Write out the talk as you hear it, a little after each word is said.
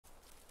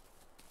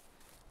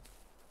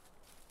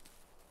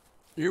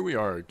Here we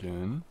are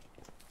again.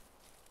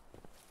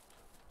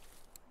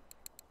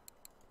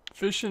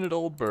 Fishing at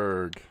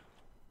Oldberg.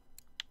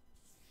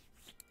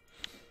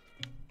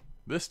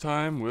 This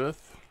time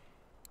with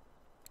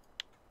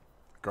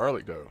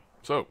garlic dough.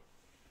 So,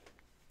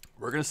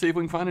 we're going to see if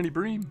we can find any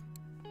bream.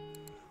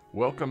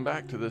 Welcome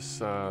back to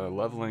this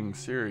leveling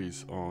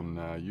series on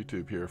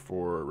YouTube here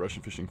for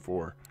Russian Fishing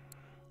 4.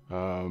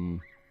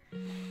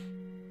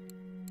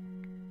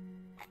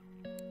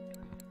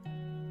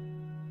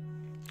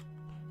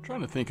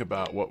 Trying to think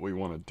about what we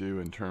want to do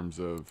in terms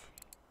of...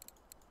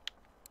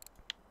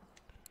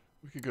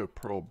 We could go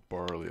pearl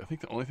barley. I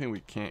think the only thing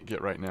we can't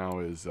get right now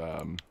is...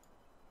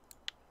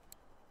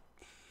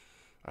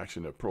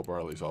 Actually, no, pearl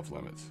barley's off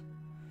limits.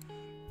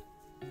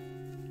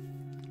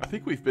 I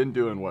think we've been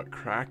doing, what,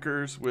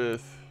 crackers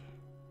with...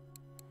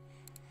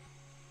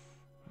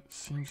 It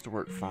seems to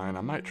work fine.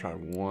 I might try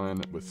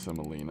one with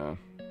semolina.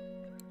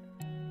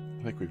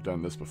 I think we've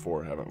done this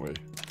before, haven't we?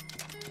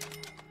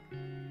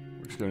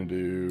 We're just going to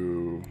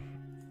do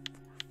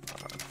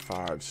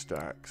 5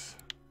 stacks.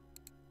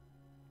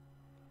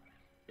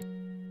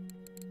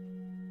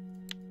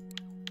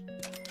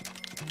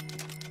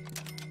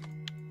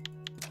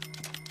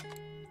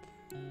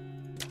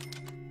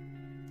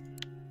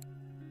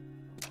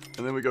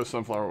 And then we go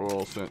sunflower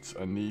oil since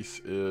anise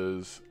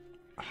is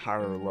a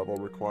higher level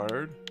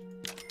required.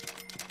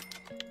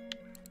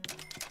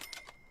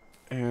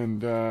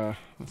 And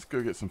let's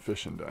go get some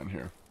fishing done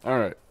here.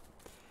 Alright.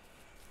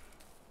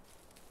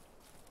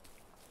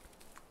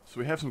 So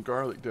we have some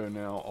garlic dough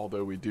now,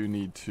 although we do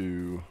need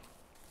to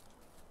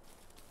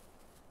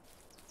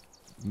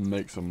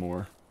make some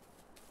more.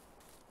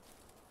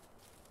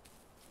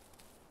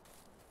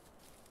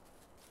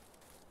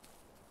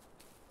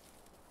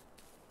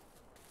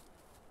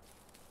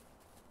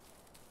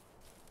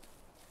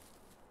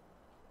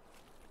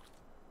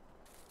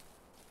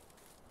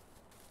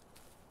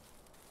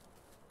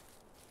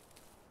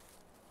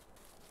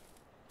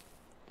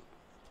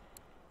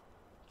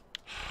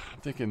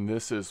 Thinking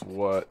this is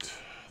what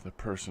the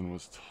person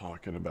was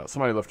talking about.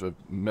 Somebody left a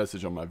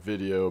message on my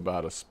video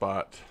about a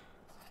spot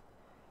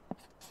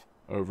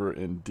over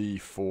in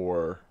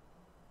D4.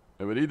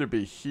 It would either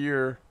be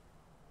here,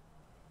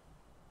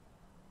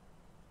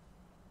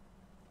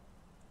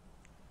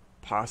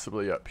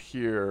 possibly up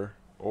here,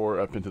 or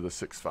up into the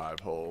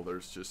 6-5 hole.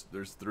 There's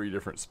 3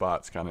 different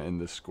spots kind of in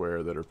this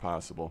square that are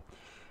possible.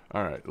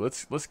 All right,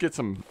 let's get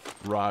some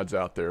rods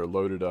out there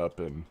loaded up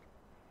and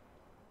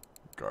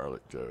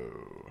garlic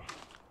dough.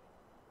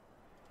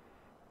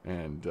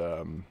 And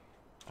I'm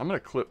going to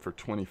clip for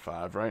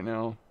 25 right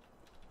now.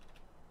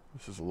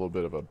 This is a little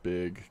bit of a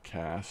big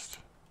cast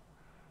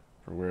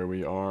for where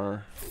we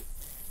are.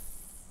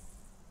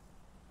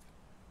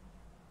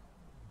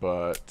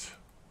 But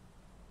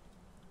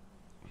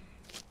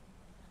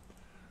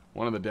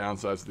one of the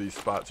downsides of these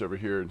spots over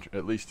here,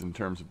 at least in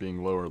terms of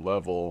being lower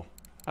level,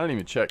 I didn't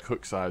even check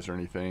hook size or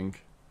anything.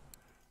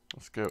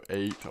 Let's go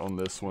 8 on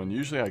this one.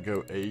 Usually I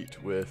go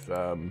 8 with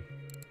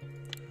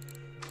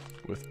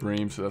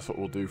bream, so that's what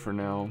we'll do for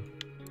now.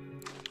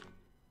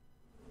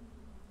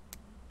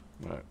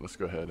 Alright, let's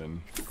go ahead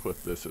and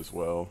clip this as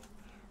well.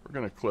 We're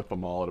going to clip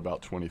them all at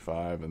about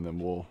 25, and then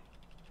we'll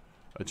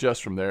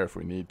adjust from there if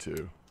we need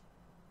to.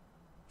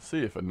 See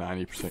if a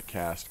 90%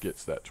 cast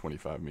gets that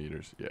 25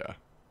 meters. Yeah.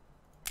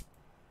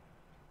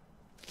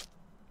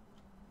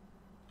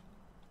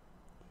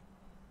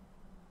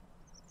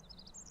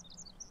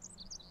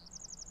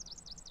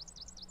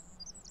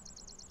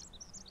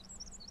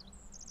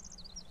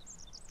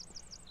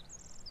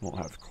 Won't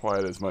have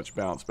quite as much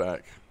bounce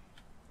back.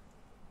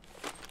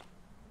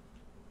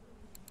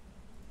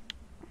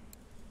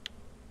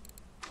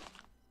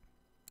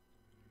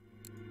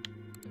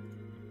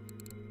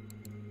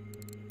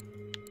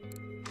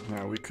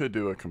 Now we could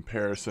do a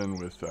comparison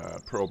with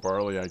pearl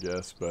barley, I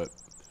guess, but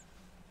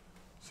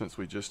since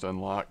we just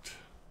unlocked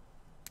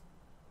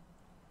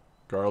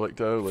garlic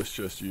dough, let's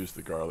just use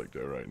the garlic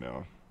dough right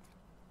now.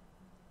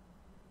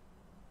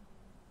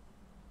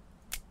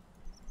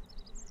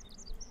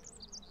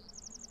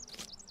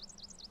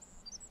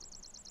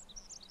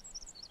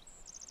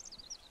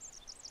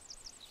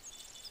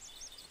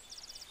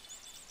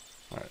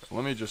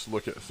 Let me just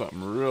look at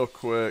something real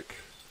quick,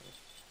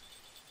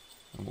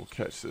 and we'll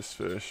catch this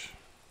fish.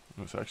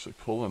 It's actually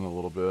pulling a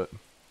little bit.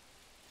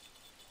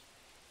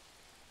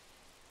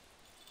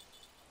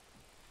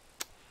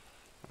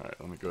 Alright,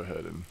 let me go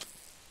ahead and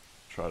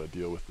try to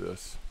deal with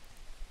this.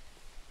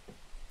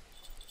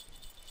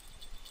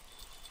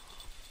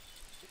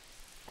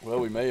 Well,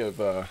 we may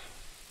have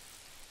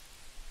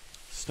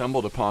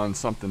stumbled upon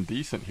something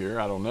decent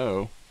here. I don't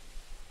know.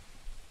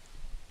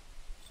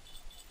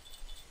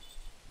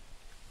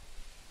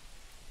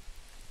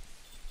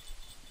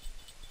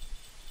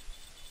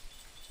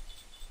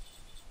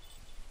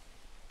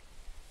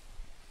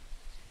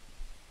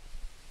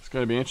 It's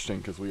going to be interesting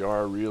because we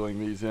are reeling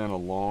these in a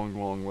long,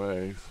 long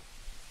ways.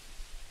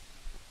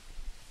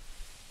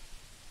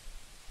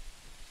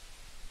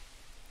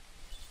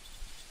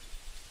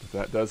 But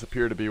that does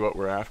appear to be what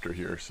we're after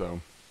here, so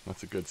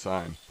that's a good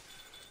sign.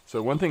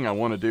 So one thing I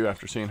want to do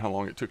after seeing how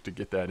long it took to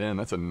get that in,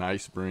 that's a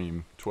nice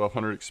bream.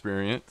 1200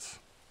 experience.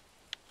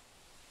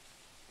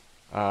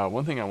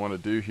 One thing I want to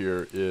do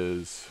here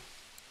is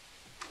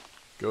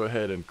go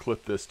ahead and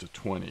clip this to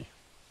 20.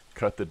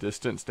 Cut the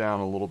distance down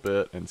a little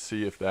bit and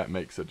see if that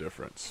makes a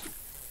difference.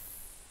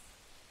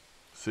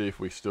 See if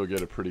we still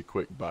get a pretty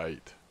quick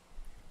bite.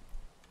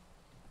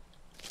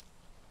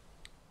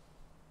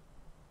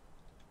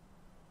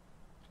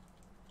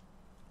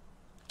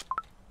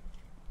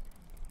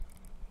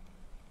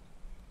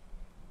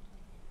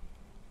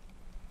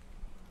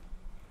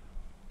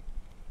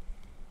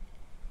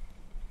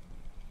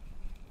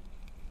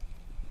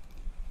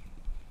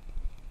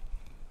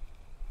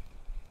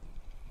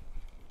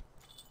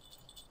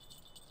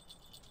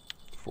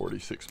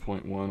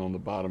 .1 on the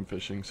bottom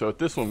fishing. So at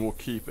this one we'll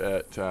keep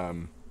at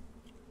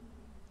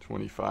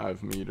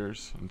 25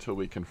 meters until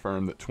we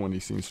confirm that 20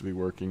 seems to be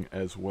working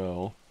as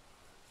well.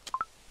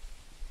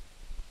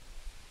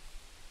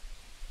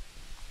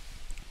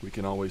 We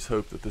can always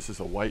hope that this is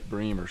a white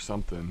bream or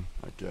something,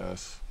 I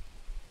guess.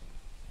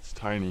 It's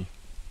tiny.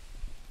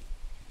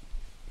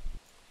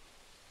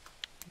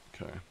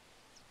 Okay.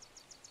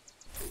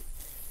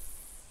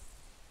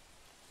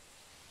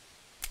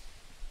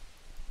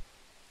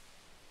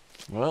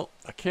 Well,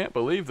 I can't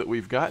believe that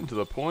we've gotten to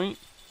the point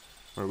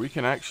where we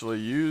can actually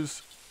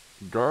use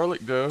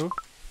garlic dough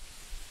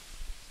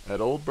at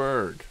Old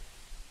Berg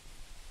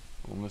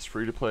on this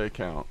free-to-play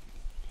account.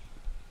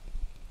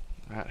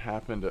 That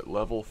happened at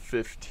level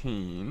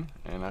 15,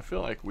 and I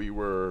feel like we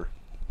were,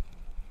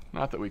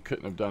 not that we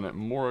couldn't have done it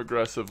more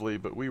aggressively,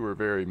 but we were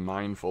very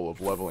mindful of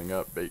leveling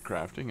up bait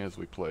crafting as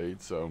we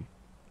played, so.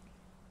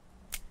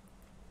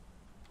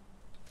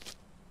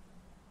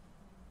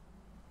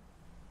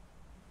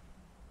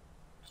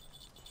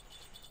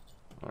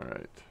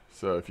 Alright,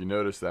 so if you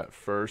notice, that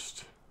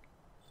first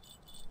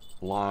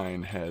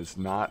line has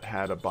not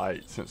had a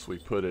bite since we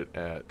put it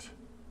at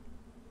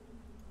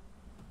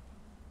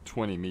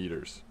 20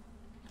 meters.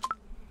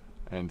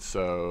 And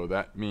so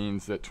that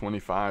means that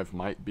 25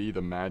 might be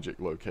the magic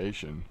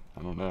location.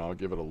 I don't know, I'll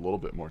give it a little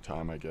bit more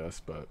time, I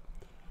guess, but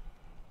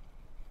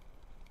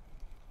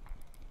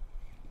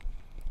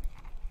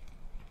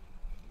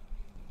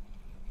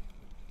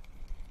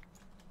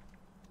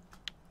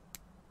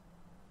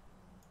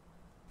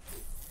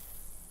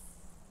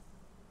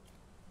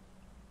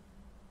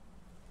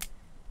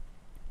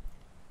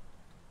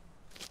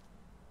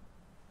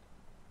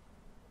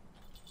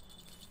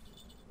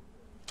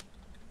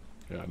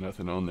yeah,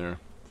 nothing on there.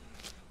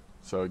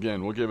 So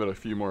again, we'll give it a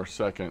few more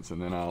seconds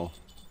and then I'll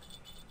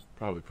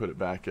probably put it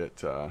back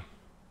at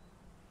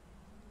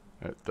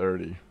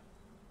 30.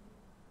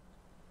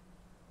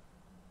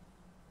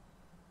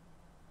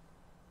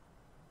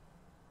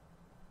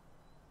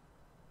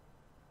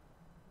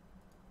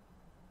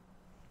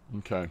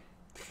 Okay.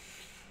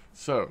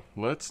 So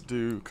let's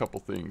do a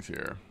couple things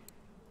here.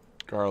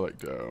 Garlic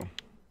dough.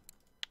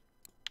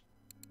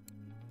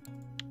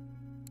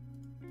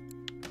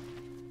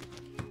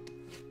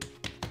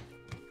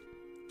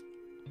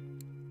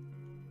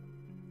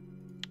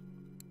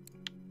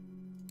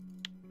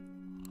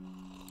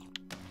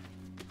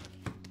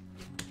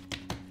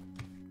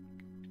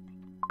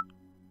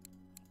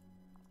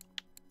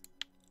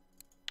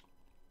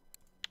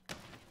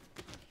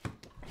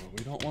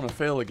 We don't want to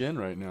fail again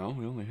right now.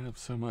 We only have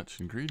so much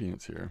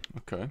ingredients here.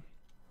 Okay.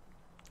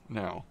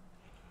 Now,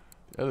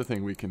 the other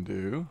thing we can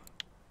do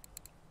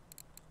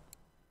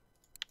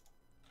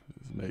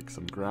is make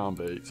some ground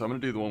bait. So I'm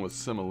going to do the one with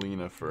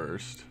semolina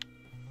first.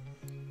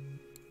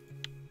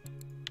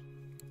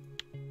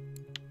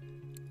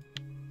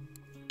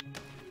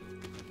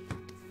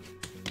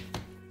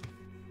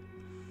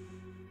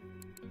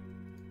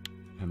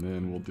 And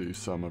then we'll do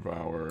some of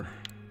our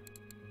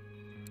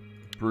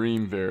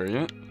bream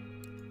variant.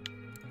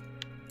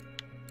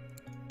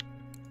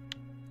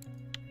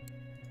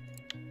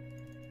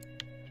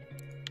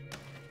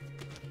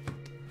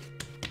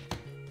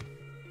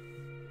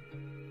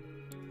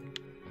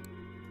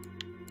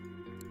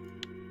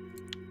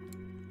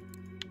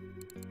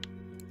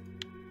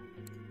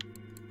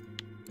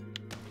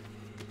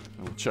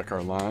 We'll check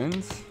our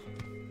lines.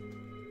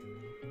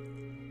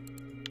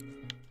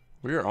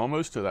 We are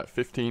almost to that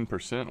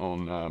 15%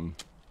 on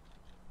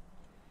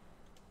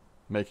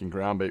making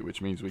ground bait,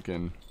 which means we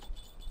can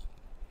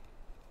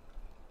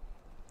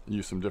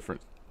use some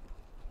different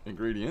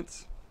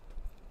ingredients.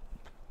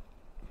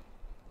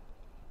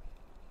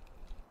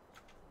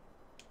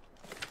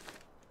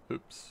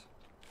 Oops.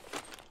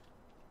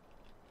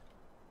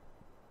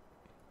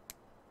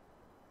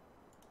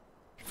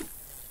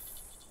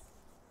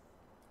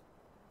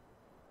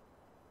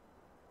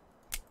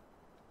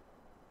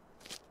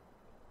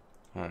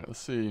 All right, let's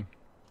see.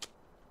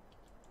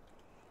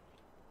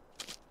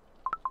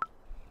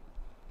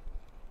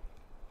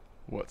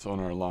 What's on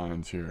our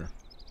lines here?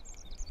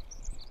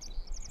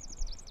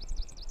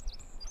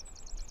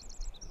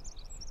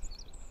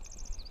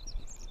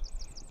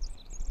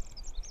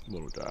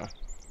 Little guy.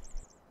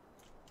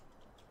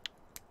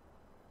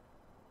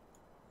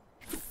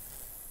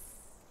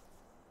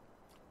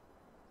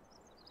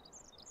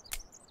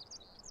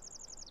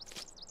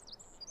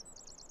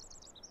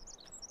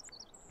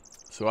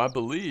 So I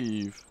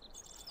believe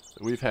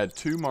that we've had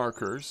 2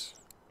 markers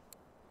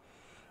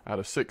out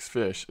of 6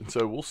 fish, and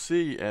so we'll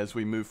see as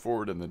we move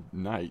forward in the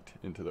night,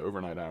 into the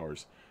overnight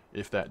hours,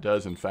 if that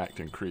does in fact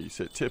increase.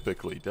 It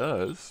typically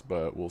does,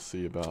 but we'll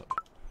see about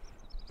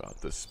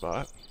this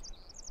spot.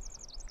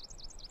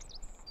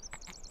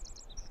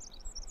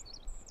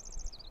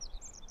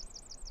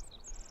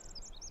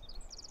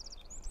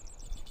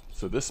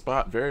 So this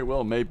spot very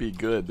well may be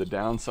good. The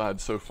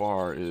downside so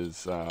far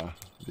is,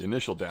 the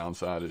initial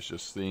downside is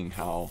just seeing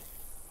how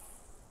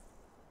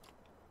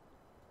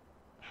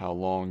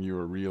long you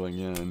are reeling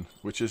in,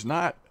 which is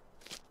not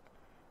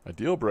a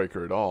deal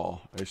breaker at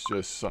all. It's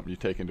just something you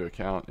take into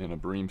account in a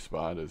bream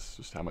spot, is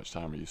just how much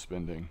time are you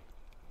spending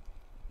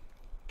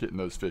getting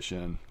those fish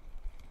in.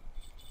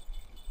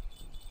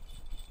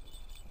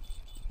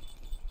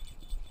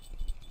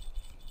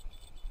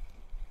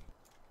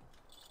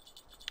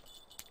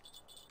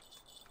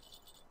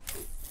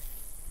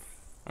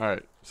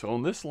 Alright, so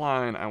on this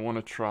line I want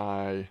to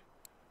try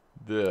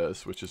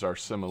this, which is our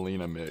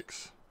semolina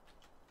mix.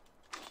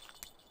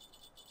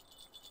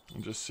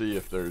 And just see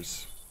if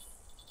there's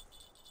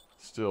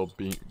still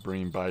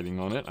bream biting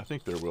on it. I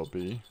think there will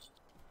be.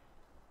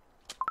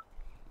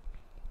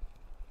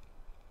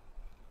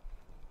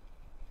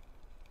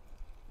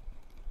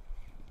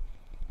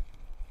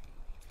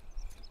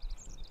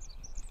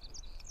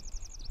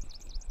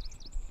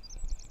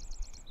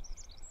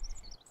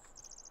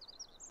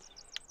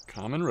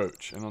 Common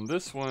roach. And on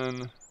this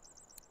one,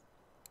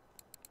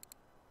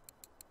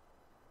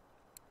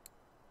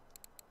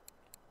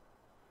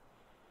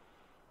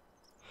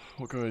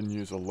 we'll go ahead and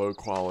use a low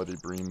quality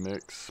bream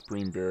mix,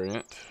 bream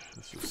variant.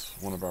 This is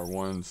one of our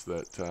ones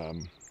that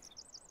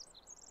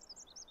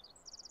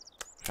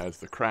has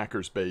the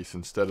crackers base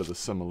instead of the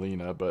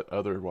semolina, but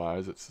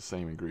otherwise it's the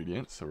same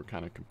ingredients. So we're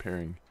kind of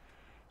comparing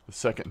the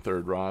second and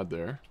third rod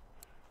there.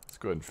 Let's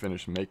go ahead and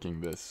finish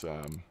making this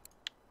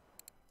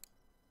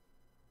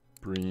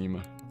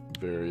bream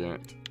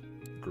variant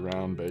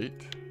ground bait.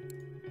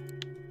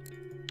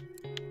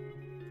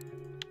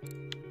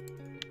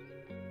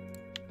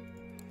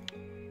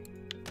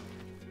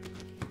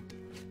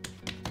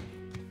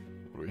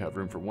 We have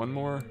room for one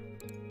more.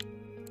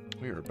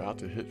 We are about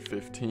to hit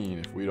 15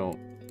 if we don't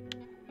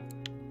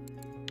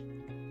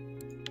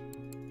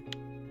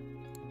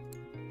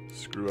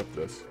screw up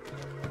this.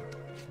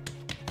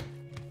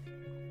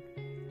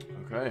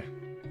 Okay.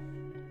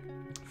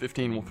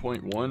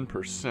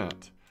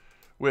 15.1%.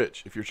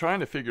 Which, if you're trying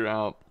to figure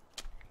out,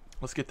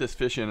 let's get this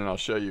fish in and I'll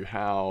show you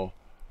how,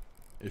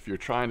 if you're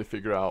trying to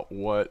figure out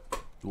what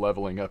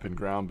leveling up in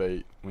ground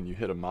bait when you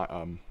hit a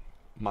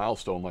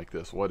milestone like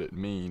this, what it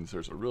means,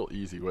 there's a real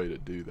easy way to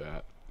do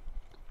that.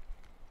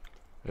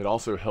 It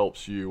also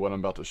helps you, what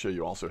I'm about to show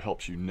you also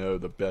helps you know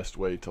the best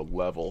way to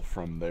level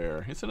from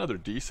there. It's another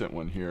decent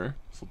one here.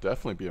 This will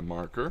definitely be a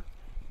marker.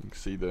 You can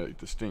see the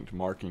distinct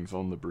markings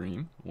on the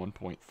bream,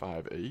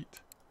 1.58.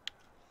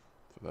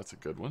 So that's a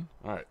good one.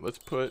 All right, let's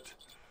put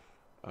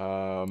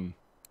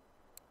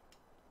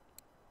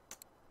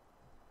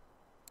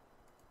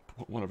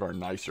one of our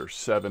nicer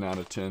 7 out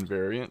of 10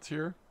 variants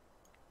here.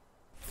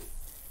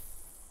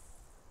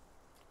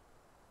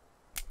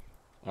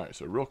 All right,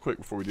 so real quick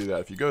before we do that,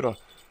 if you go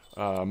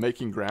to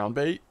making ground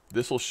bait,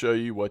 this will show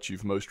you what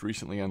you've most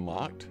recently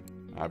unlocked.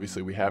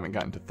 Obviously, we haven't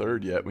gotten to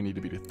 3rd yet. We need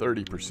to be to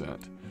 30%.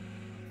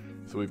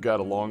 So we've got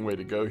a long way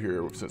to go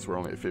here since we're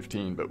only at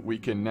 15, but we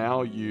can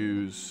now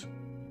use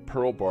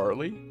pearl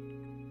barley,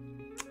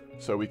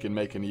 so we can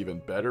make an even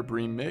better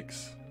bream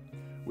mix.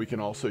 We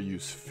can also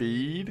use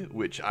feed,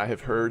 which I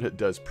have heard it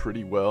does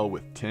pretty well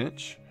with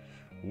tench.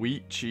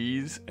 Wheat,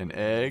 cheese, and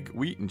egg.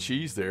 Wheat and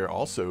cheese there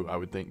also, I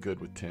would think, good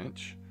with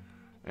tench.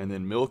 And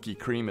then milky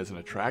cream as an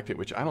attractant,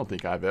 which I don't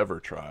think I've ever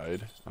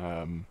tried.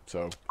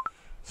 So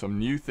some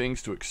new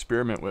things to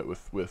experiment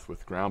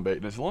with ground bait.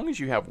 And as long as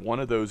you have one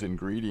of those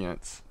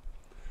ingredients,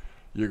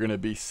 you're going to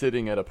be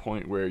sitting at a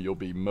point where you'll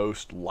be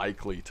most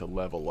likely to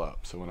level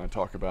up. So when I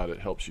talk about it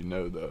helps you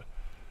know the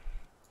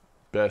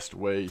best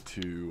way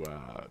to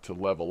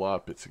level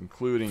up, it's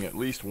including at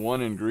least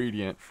one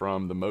ingredient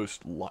from the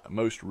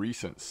most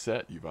recent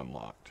set you've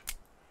unlocked.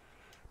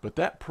 But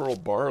that pearl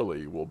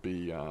barley will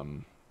be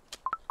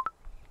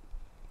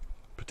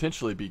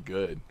potentially be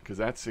good, because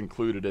that's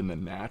included in the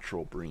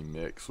natural bream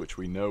mix, which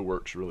we know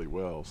works really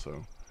well.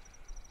 So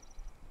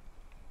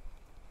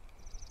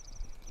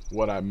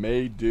what I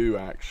may do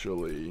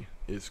actually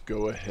is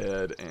go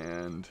ahead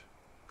and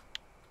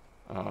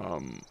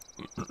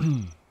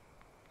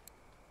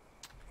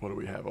what do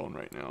we have on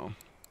right now?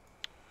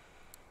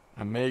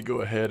 I may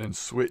go ahead and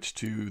switch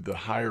to the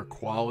higher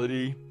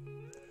quality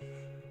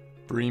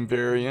bream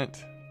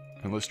variant,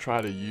 and let's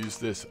try to use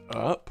this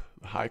up,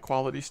 the high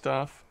quality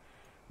stuff.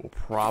 We'll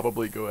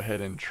probably go ahead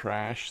and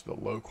trash the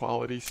low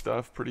quality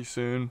stuff pretty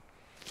soon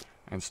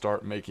and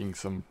start making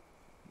some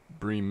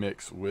bream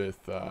mix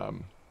with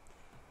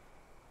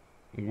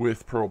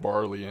pearl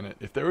barley in it.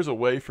 If there was a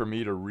way for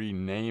me to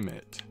rename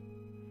it,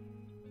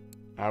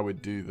 I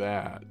would do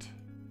that.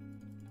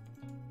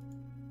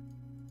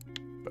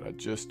 But I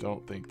just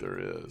don't think there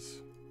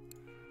is.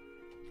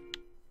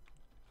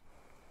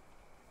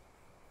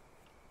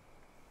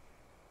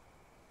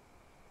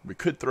 We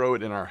could throw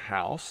it in our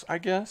house, I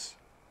guess,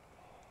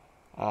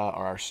 or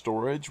our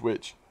storage,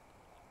 which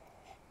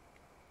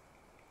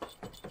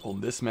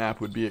on this map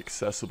would be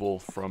accessible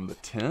from the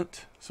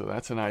tent. So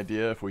that's an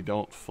idea if we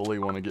don't fully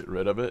want to get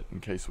rid of it, in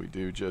case we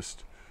do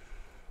just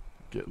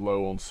get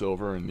low on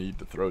silver and need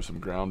to throw some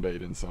ground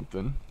bait in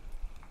something.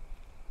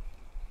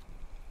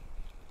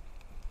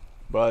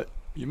 But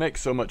you make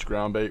so much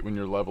ground bait when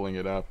you're leveling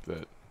it up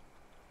that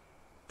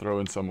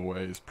throwing some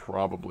away is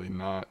probably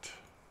not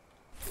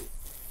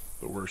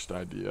the worst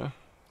idea.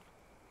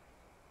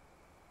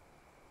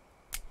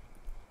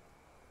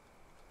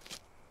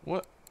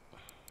 What?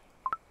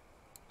 I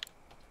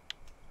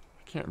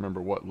can't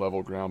remember what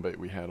level ground bait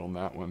we had on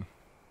that one.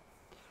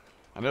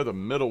 I know the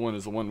middle one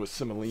is the one with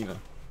semolina.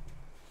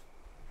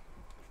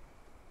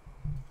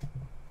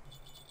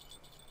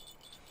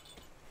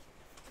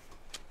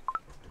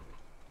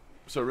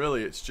 So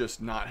really it's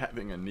just not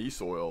having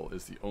anise oil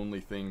is the only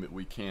thing that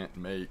we can't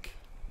make.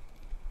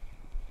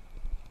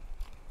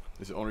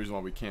 Is the only reason why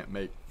we can't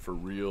make for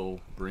real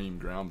bream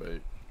ground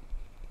bait.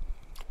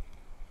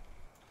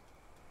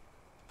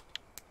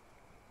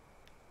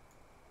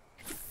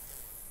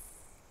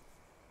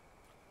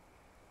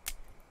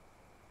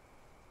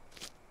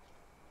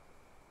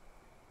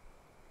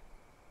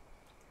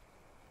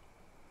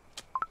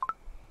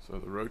 So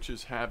the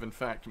roaches have in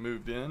fact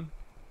moved in.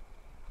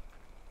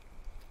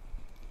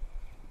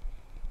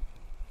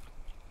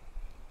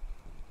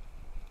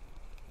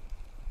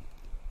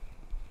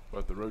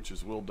 But the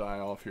roaches will die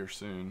off here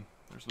soon.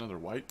 There's another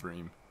white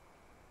bream.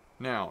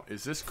 Now,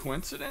 is this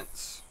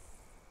coincidence?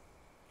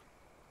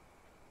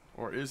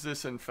 Or is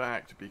this in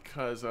fact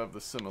because of the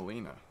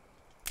semolina?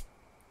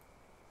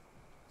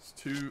 It's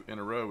 2 in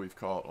a row we've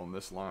caught on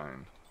this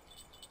line.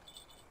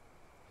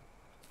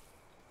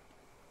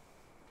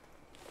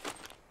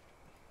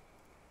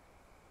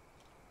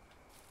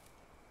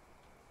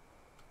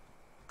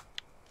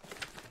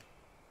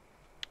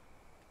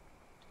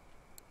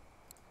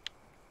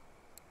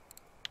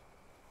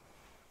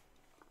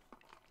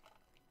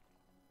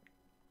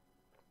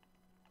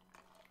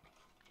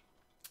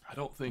 I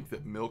don't think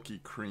that milky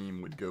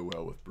cream would go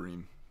well with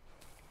bream.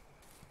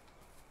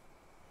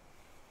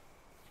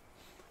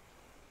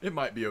 It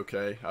might be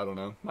okay. I don't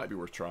know. Might be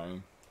worth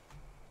trying.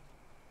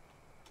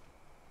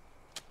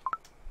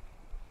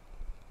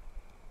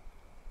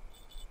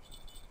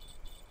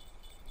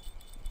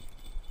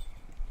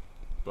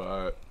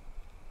 But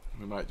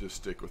we might just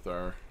stick with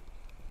our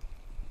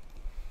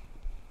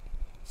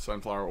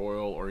sunflower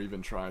oil, or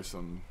even try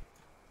some...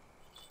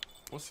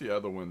 What's the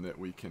other one that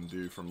we can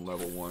do from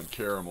level 1?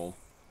 Caramel.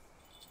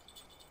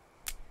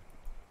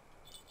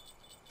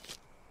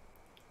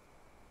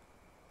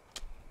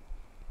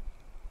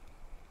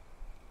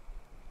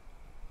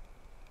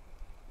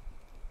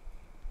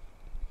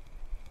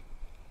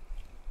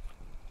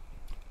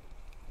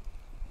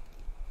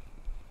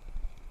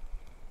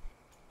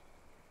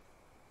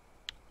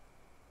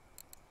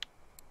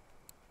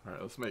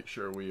 Alright, let's make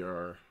sure we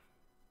are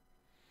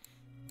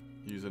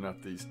using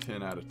up these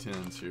 10 out of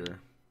 10s here.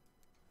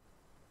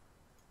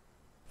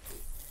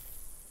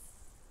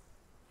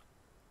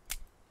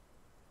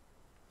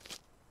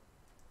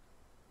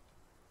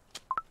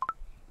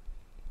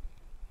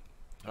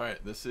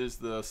 Alright, this is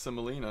the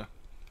semolina.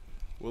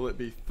 Will it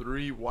be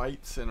 3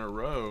 whites in a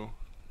row?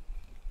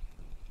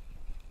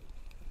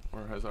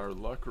 Or has our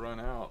luck run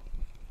out?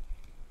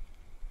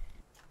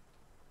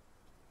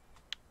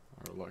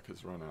 Our luck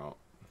has run out.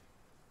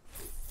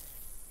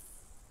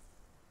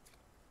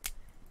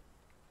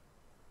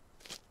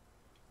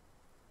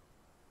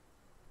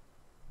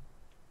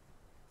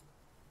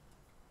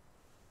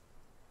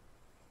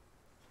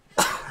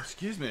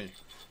 Excuse me.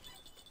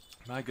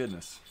 My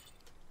goodness.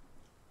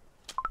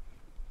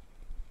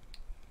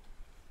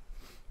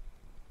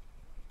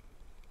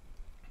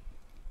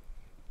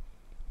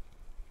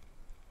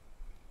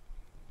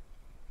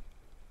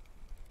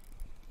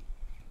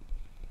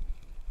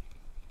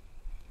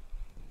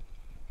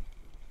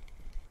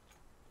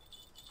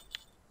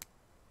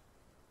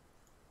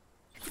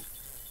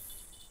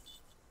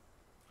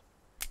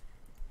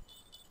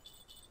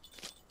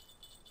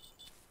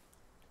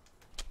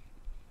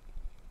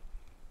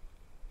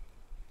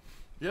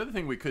 The other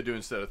thing we could do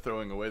instead of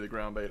throwing away the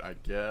ground bait, I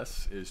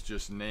guess, is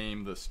just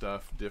name the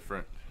stuff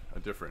a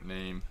different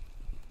name.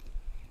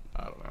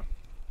 I don't know.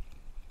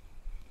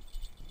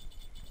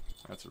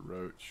 That's a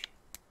roach.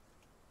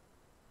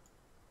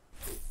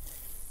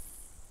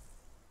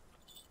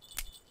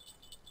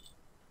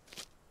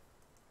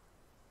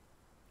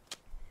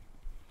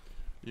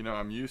 You know,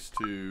 I'm used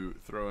to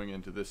throwing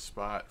into this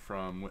spot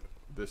from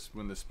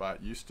when this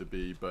spot used to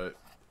be, but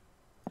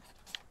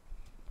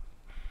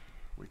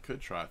we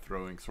could try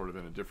throwing sort of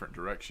in a different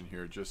direction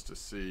here just to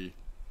see.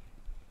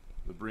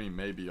 The bream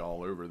may be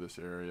all over this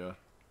area.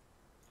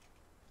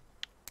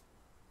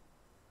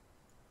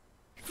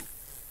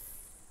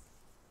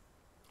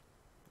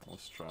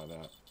 Let's try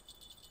that.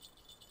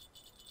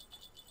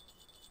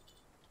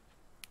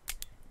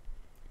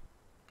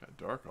 Got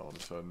dark all of a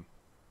sudden.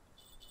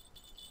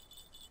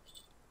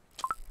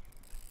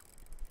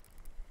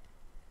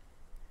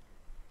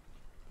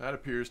 That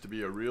appears to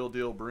be a real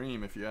deal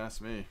bream, if you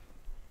ask me.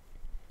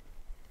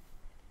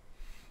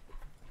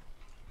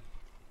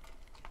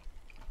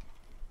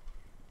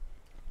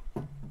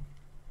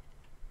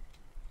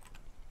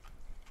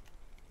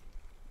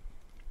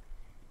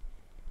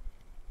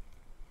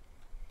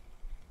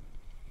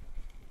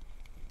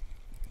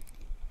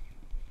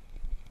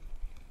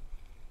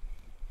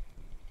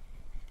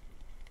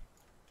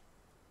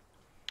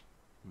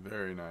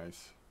 Very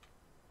nice.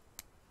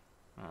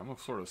 I'm going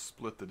to sort of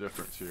split the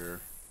difference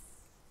here.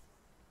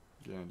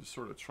 Again, just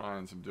sort of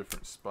trying some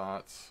different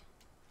spots.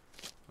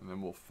 And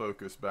then we'll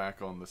focus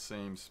back on the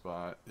same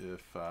spot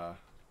if it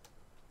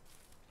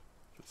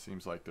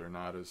seems like they're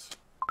not as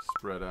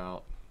spread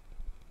out.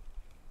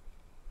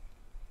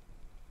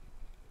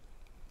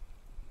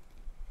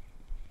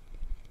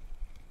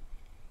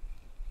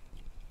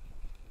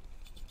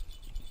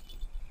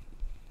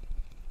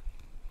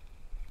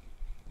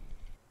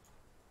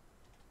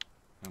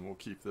 And we'll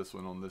keep this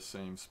one on this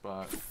same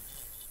spot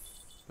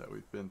that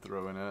we've been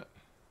throwing at.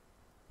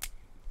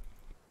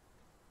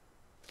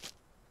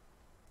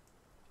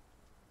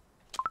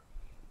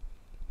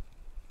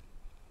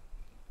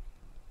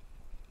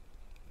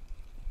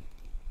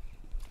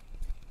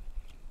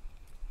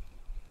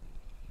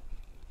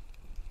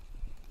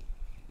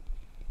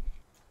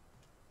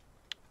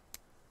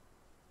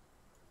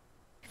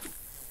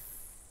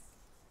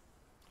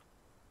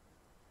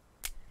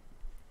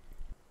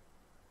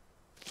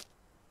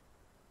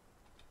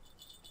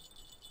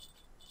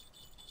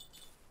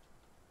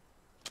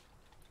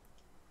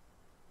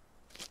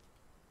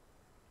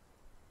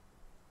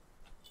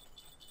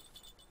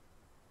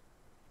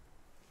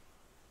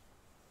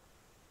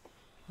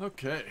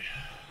 Okay,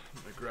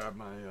 I'm gonna grab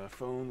my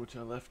phone, which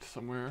I left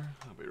somewhere.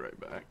 I'll be right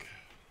back.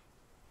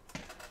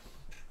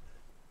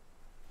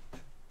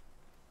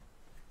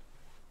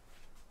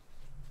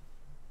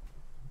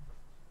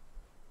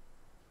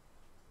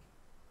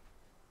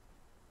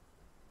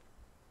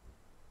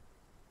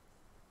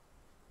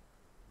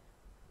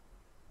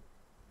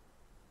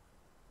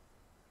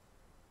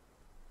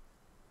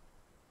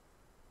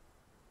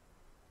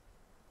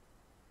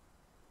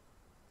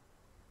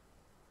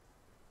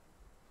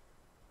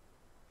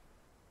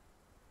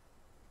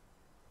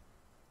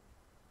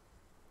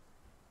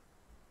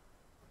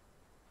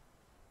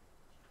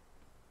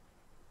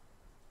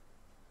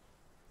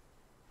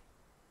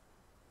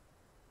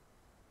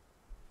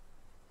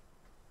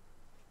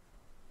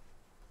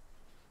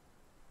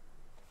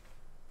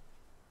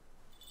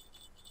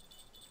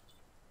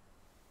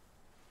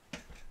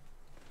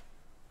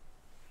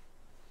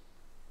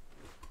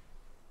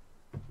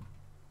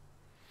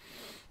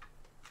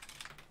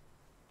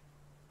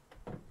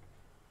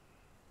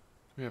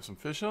 We have some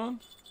fish on.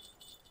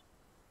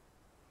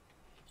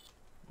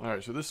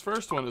 Alright, so this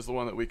first one is the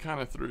one that we kind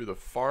of threw the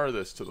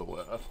farthest to the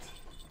left.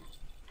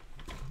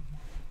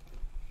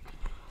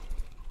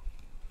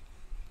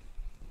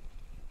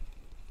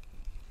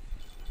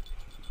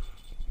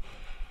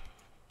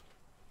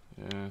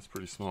 Yeah, it's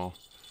pretty small.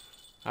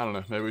 I don't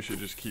know, maybe we should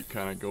just keep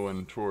kind of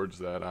going towards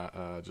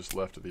that just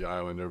left of the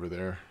island over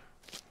there.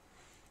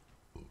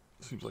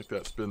 Seems like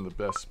that's been the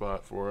best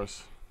spot for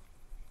us.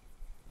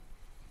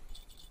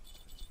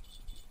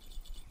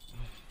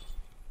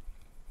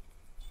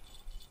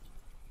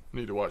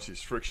 Need to watch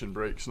these friction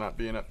brakes not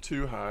being up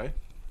too high.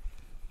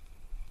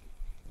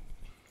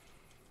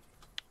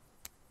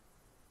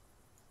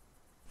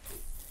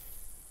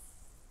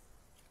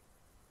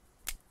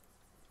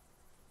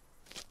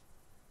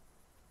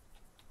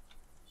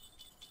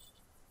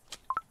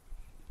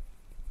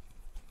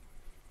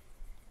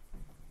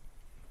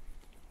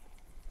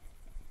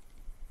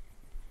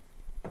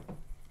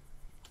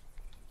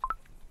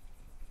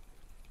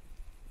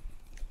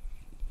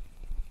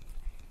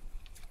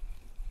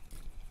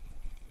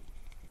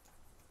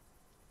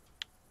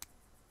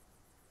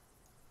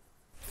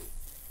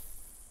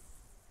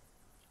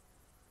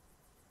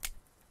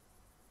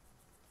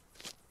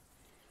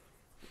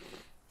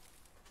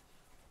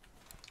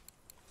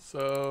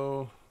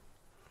 So,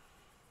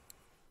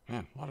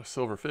 man, a lot of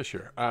silver fish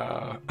here.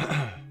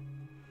 The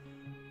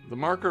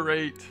marker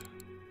rate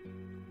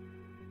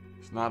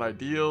is not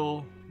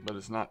ideal, but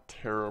it's not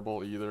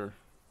terrible either.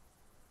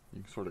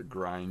 You can sort of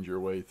grind your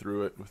way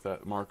through it with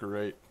that marker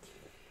rate.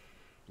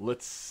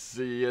 Let's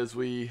see as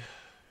we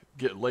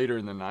get later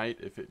in the night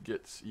if it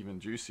gets even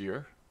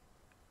juicier.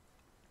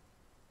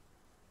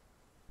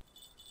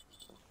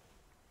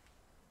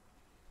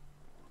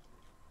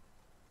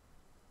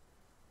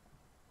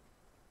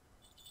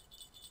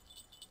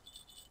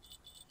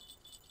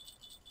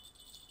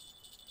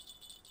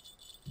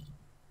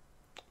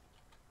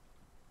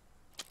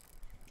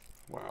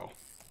 Wow.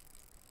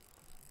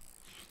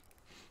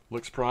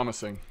 Looks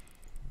promising.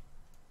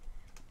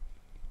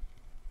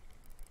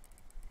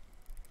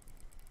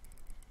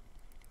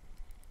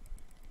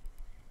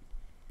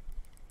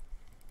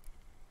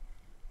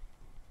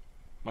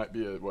 Might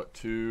be a, what,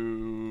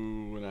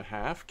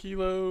 2.5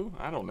 kilo?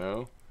 I don't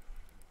know.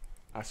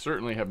 I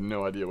certainly have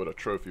no idea what a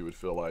trophy would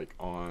feel like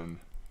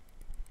on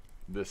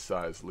this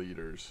size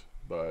leaders,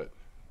 but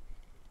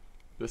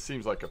This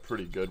seems like a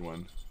pretty good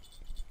one.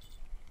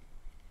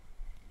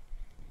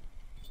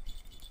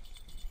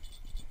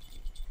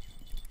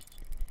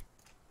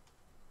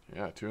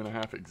 Yeah,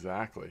 2.5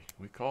 exactly.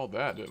 We called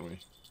that, didn't we?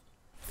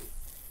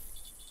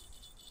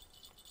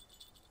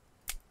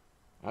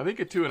 I think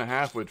a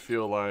 2.5 would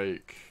feel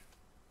like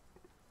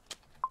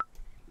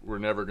we're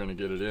never going to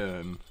get it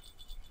in,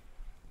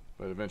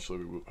 but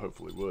eventually we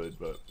hopefully would,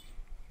 but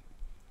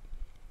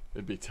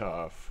it'd be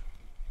tough.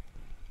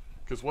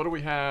 Because what do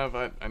we have?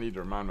 I need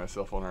to remind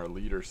myself on our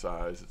leader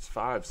size. It's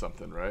 5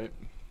 something, right?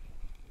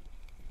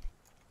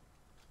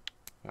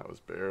 That was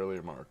barely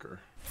a marker.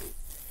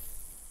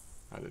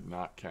 I did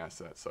not cast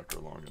that sucker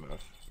long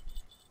enough.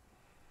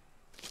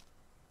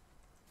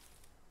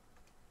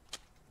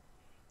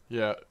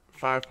 Yeah,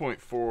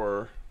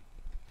 5.4,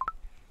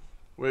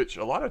 which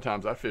a lot of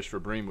times I fish for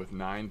bream with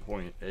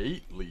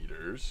 9.8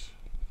 liters,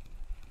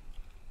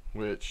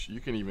 which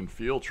you can even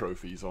field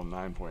trophies on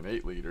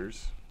 9.8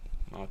 liters.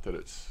 Not that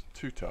it's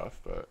too tough,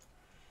 but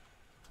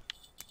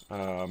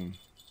and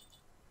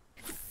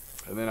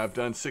then I've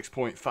done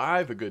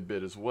 6.5 a good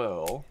bit as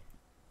well.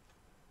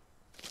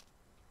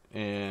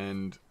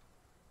 And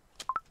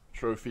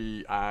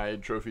trophy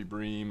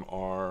bream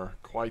are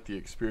quite the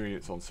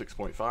experience on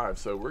 6.5.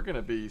 So we're going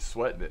to be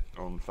sweating it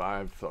on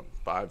 5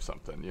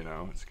 something, you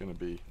know. It's going to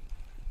be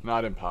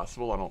not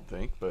impossible, I don't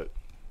think, but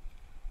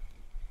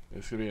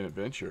it's going to be an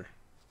adventure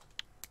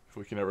if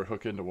we can ever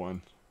hook into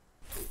one.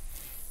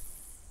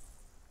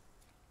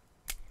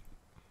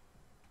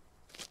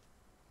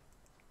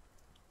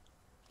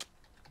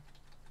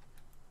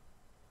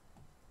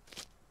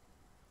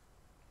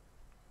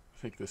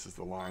 I think this is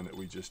the line that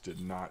we just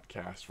did not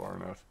cast far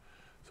enough.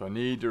 So I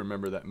need to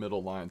remember that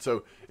middle line.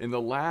 So in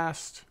the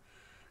last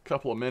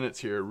couple of minutes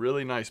here,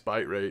 really nice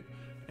bite rate.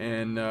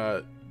 And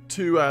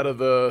 2 out of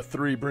the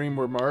 3 bream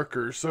were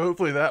markers. So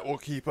hopefully that will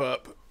keep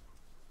up.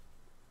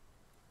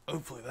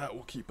 Hopefully that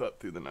will keep up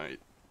through the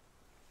night.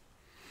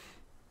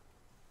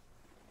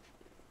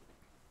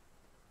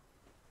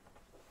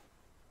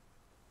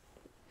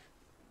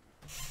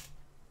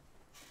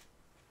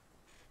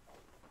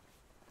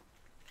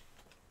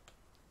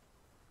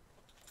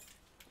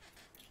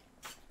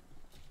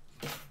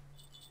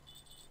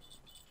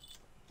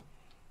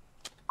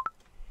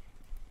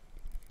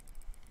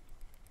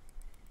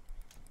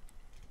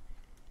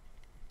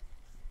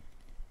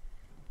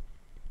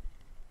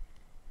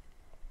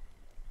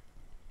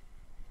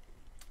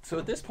 So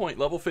at this point,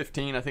 level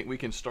 15, I think we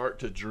can start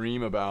to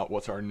dream about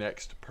what's our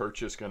next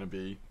purchase going to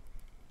be.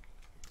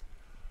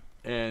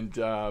 And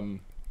I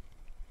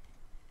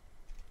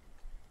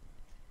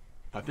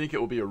think it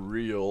will be a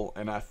reel,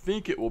 and I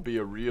think it will be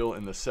a reel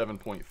in the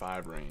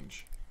 7.5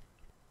 range.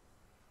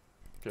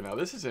 Okay, now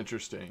this is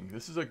interesting.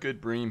 This is a good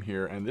bream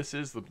here, and this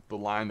is the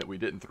line that we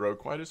didn't throw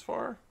quite as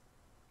far.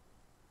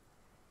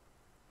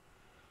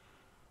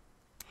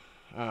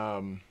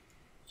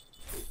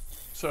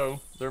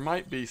 So there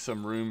might be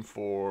some room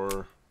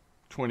for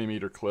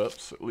 20-meter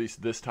clips, at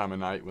least this time of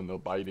night when the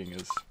biting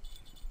is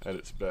at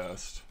its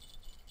best.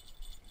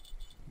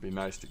 It'd be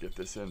nice to get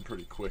this in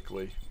pretty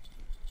quickly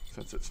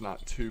since it's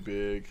not too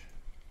big,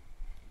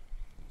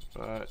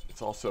 but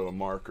it's also a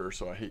marker,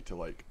 so I hate to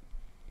like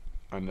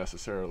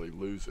unnecessarily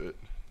lose it.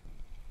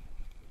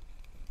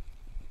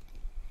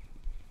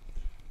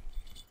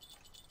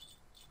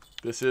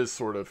 This is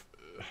sort of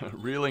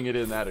reeling it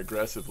in that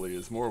aggressively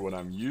is more what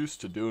I'm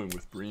used to doing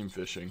with bream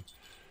fishing.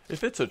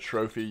 If it's a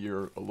trophy,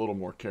 you're a little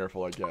more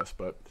careful, I guess,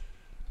 but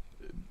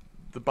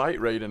the bite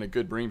rate in a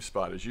good bream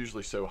spot is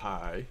usually so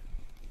high,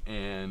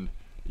 and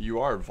you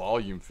are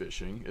volume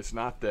fishing. It's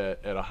not that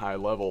at a high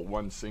level,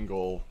 one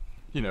single,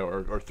 you know,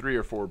 or 3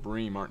 or 4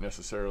 bream aren't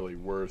necessarily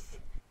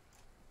worth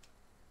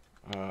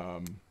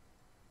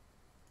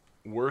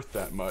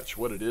that much.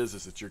 What it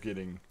is that you're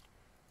getting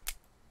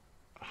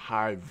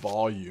high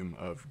volume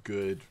of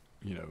good,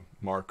 you know,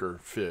 marker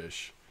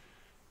fish.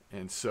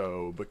 And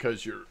so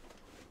because you're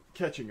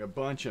catching a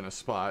bunch in a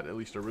spot, at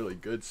least a really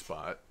good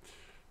spot,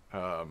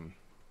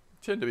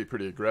 tend to be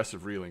pretty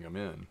aggressive reeling them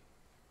in,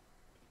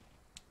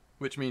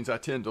 which means I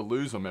tend to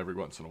lose them every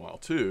once in a while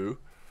too,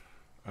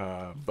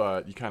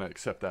 but you kind of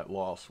accept that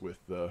loss with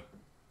the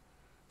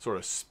sort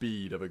of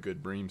speed of a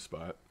good bream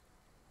spot.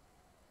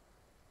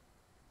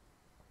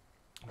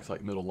 Looks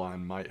like middle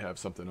line might have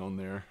something on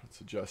there. It's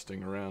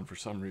adjusting around for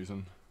some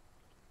reason.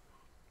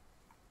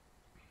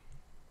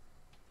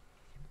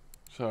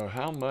 So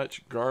how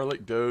much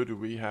garlic dough do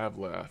we have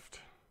left?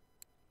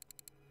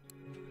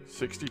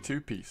 62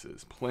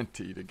 pieces.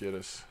 Plenty to get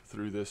us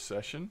through this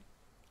session.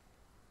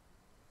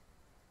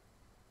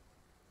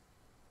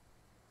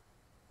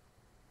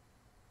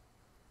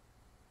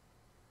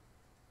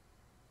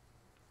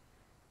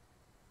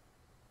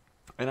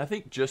 And I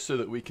think just so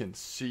that we can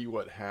see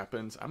what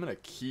happens, I'm going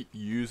to keep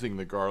using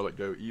the garlic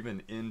dough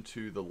even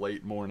into the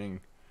late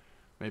morning,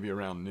 maybe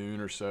around noon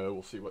or so.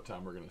 We'll see what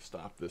time we're going to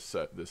stop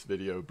this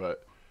video,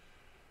 but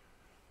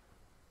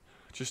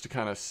just to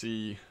kind of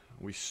see,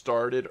 we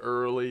started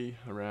early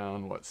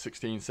around what,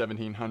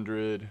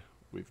 1700.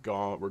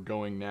 We're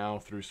going now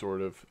through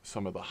sort of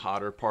some of the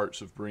hotter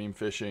parts of bream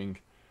fishing.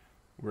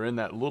 We're in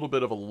that little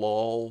bit of a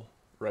lull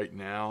right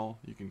now.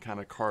 You can kind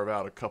of carve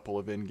out a couple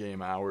of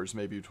in-game hours,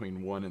 maybe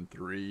between 1 and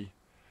 3,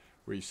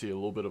 where you see a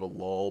little bit of a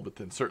lull. But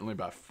then certainly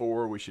by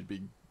 4, we should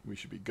be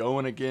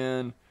going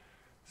again.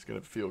 It's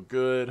gonna feel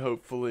good,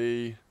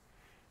 hopefully.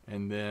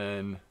 And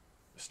then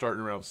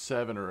starting around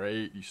 7 or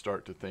 8, you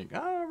start to think,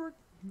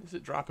 is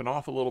it dropping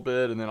off a little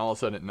bit? And then all of a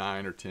sudden at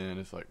 9 or 10,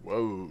 it's like,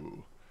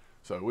 whoa.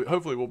 So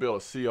hopefully we'll be able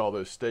to see all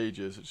those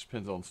stages. It just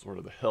depends on sort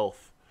of the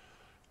health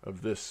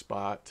of this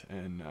spot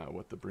and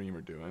what the bream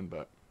are doing.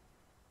 But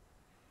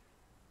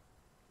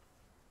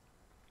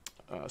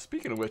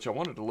speaking of which, I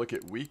wanted to look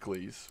at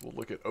weeklies. We'll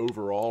look at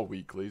overall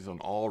weeklies on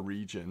all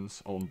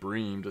regions on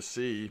bream to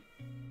see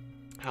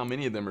how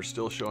many of them are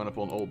still showing up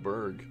on Old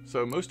Berg.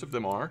 So most of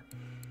them are.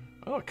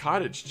 Oh,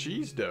 cottage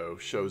cheese dough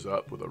shows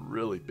up with a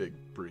really big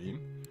bream.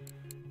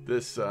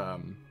 This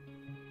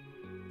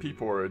pea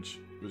porridge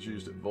was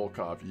used at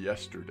Volkov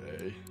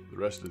yesterday. The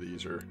rest of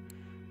these are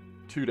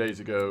 2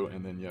 days ago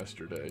and then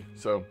yesterday.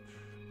 So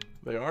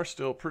they are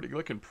still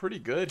looking pretty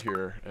good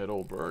here at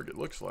Old Berg, it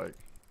looks like.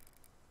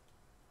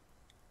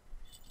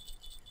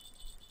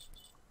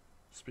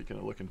 Speaking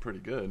of looking pretty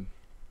good,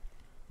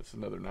 that's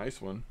another nice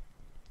one.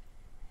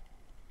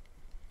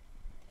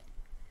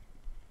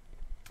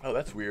 Oh,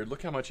 that's weird.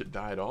 Look how much it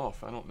died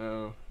off. I don't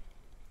know.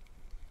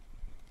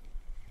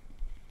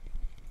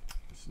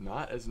 It's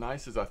not as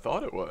nice as I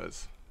thought it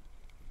was.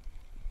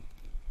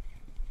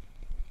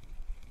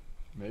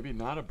 Maybe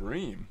not a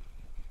bream.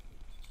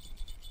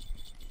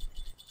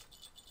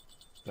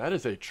 That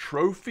is a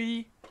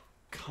trophy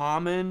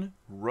common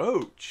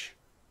roach.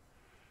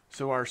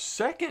 So our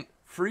second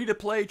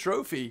free-to-play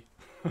trophy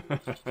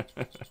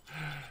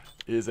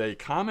is a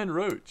common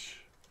roach.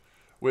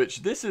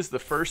 Which, this is the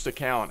first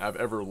account I've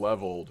ever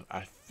leveled.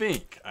 I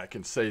think I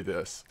can say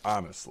this,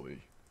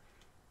 honestly.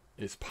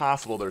 It's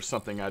possible there's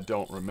something I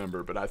don't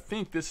remember, but I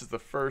think this is the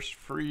first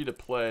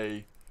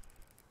free-to-play...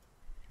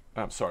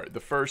 the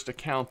first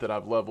account that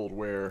I've leveled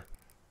where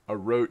a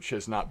roach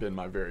has not been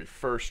my very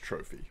first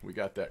trophy. We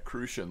got that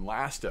Crucian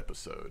last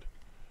episode.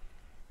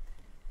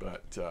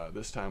 But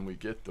this time we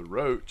get the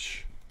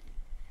roach.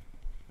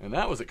 And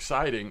that was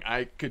exciting.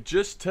 I could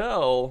just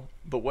tell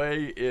the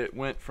way it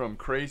went from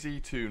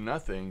crazy to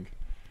nothing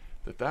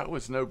that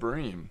was no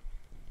bream.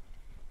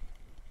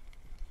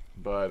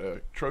 But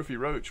a trophy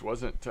roach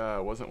wasn't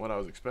what I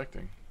was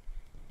expecting.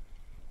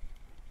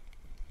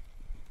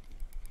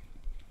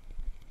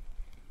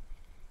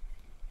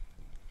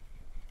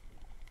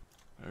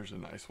 There's a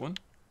nice one.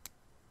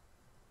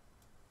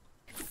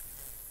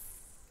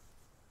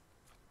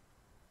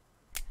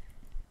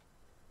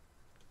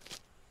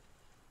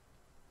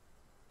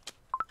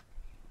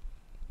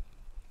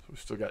 We've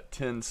still got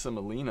 10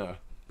 semolina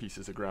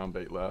pieces of ground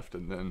bait left,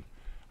 and then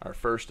our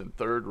first and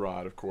third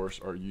rod, of course,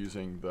 are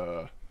using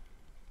the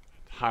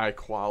high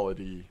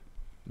quality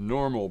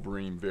normal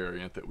bream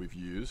variant that we've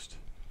used.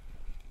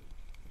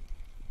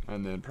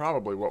 And then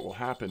probably what will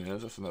happen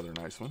is, that's another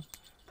nice one,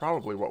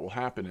 probably what will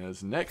happen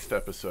is next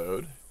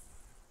episode,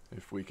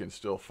 if we can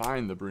still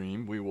find the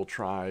bream, we will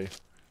try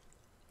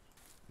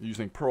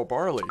using pearl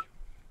barley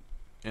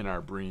in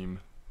our bream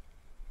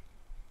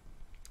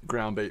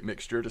ground bait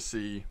mixture to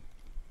see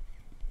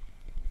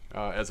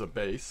as a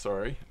base,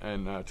 sorry,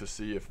 and to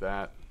see if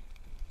that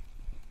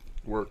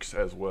works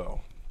as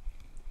well.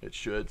 It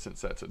should, since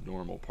that's a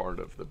normal part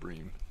of the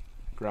bream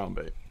ground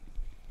bait.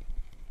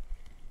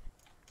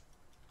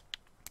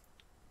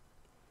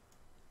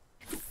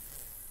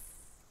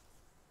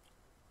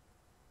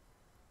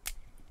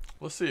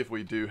 Let's see if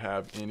we do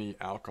have any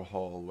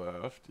alcohol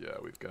left. Yeah,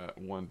 we've got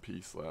 1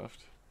 piece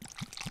left.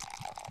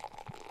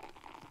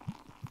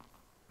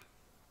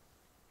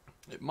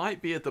 It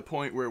might be at the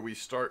point where we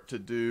start to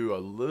do a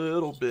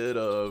little bit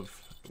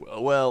of,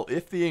 well,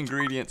 if the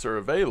ingredients are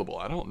available,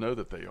 I don't know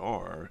that they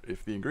are.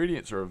 If the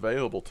ingredients are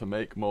available to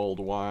make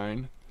mulled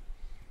wine,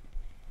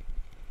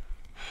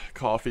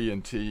 coffee,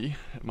 and tea,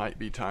 it might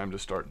be time to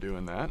start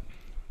doing that.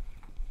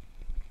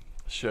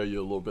 Show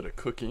you a little bit of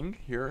cooking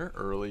here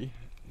early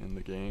in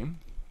the game.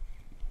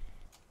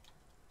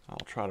 I'll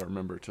try to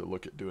remember to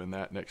look at doing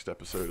that next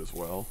episode as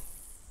well.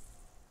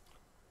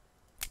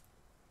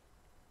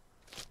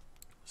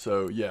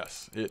 So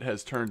yes, it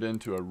has turned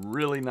into a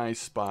really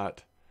nice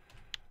spot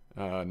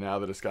now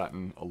that it's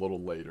gotten a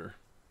little later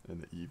in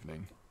the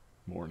evening,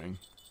 morning.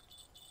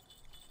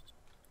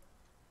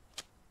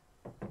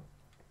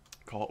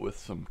 Caught with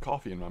some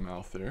coffee in my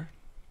mouth there.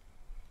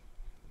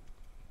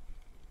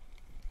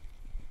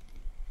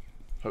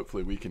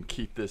 Hopefully we can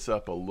keep this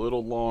up a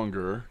little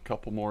longer, a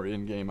couple more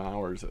in-game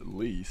hours at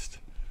least,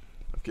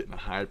 of getting a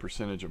high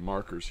percentage of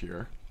markers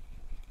here.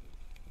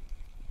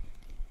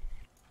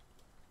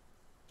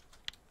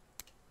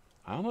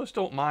 I almost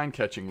don't mind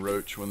catching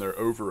roach when they're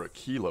over 1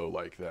 kilo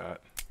like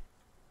that.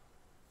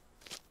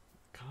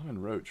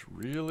 Common roach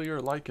really are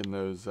liking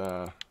those.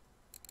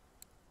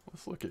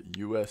 Let's look at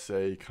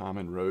USA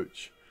common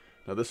roach.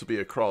 Now this will be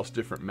across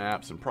different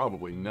maps and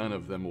probably none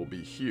of them will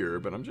be here,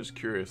 but I'm just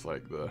curious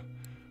like the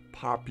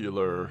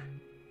popular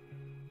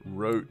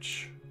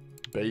roach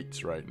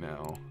baits right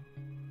now.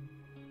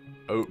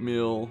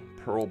 Oatmeal,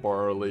 pearl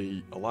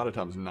barley, a lot of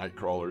times night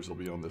crawlers will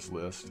be on this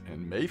list,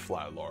 and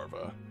mayfly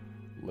larva,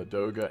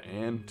 ladoga,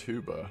 and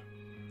tuba.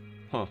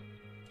 Huh.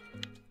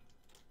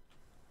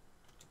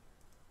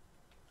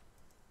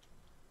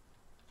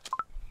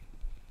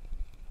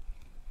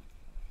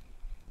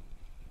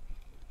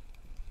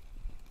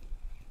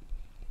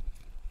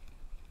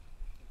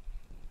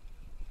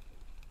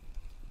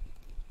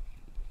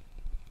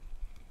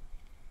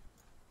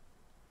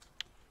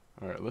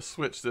 All right, let's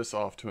switch this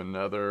off to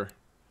another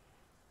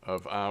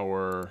of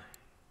our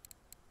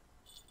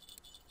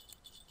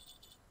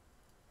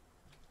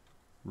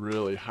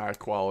really high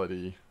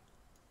quality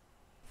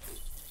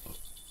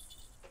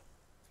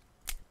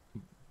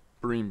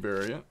bream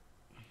variant.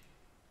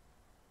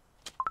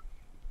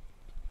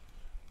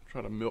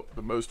 Try to milk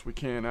the most we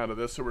can out of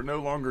this. So we're no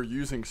longer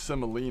using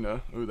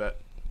semolina. Ooh,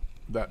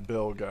 that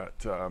bill got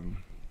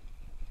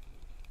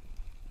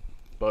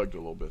bugged a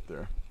little bit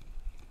there.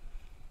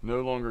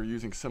 No longer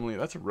using semolina.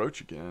 That's a roach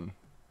again.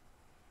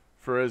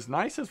 For as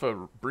nice as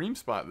a bream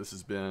spot this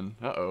has been,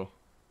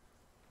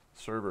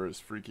 server is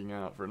freaking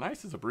out. For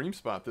nice as a bream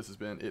spot this has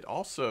been, it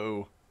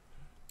also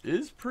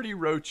is pretty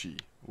roachy,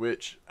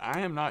 which I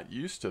am not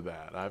used to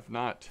that. I've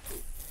not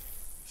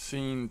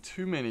seen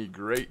too many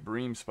great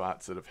bream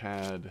spots that have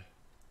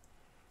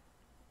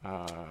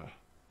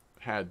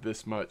had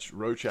this much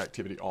roach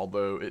activity,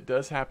 although it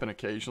does happen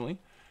occasionally.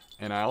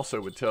 And I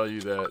also would tell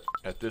you that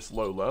at this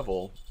low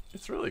level,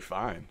 it's really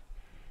fine.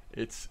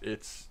 It's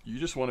you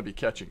just want to be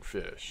catching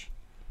fish,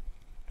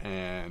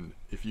 and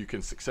if you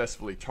can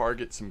successfully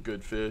target some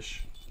good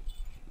fish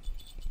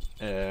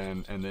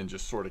and then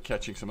just sort of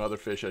catching some other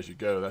fish as you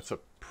go, that's a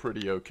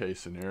pretty okay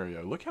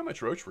scenario. Look how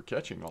much roach we're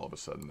catching all of a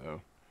sudden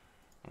though.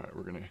 All right,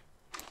 we're gonna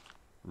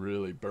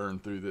really burn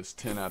through this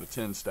 10 out of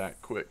 10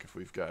 stack quick if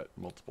we've got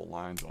multiple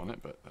lines on it,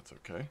 but that's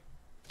okay.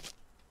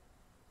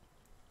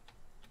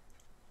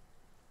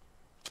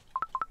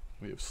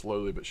 We have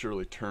slowly but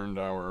surely turned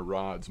our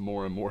rods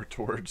more and more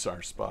towards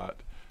our spot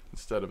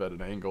instead of at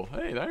an angle.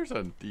 Hey, there's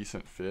a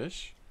decent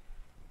fish.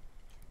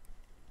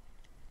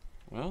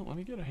 Well, let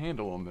me get a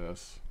handle on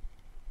this.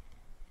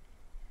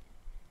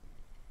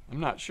 I'm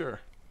not sure.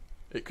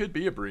 It could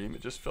be a bream.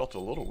 It just felt a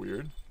little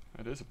weird.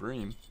 That is a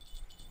bream.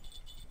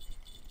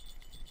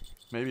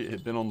 Maybe it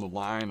had been on the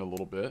line a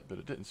little bit, but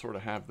it didn't sort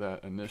of have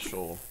that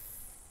initial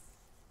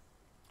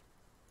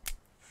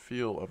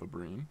feel of a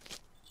bream.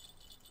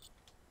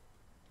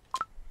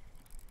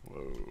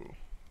 Whoa.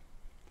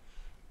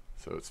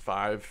 So it's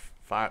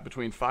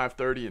between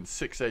 5:30 and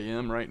 6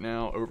 a.m. right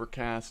now,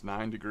 overcast,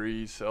 9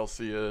 degrees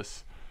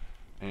Celsius,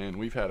 and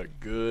we've had a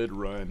good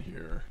run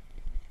here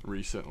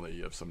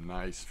recently of some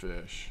nice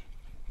fish.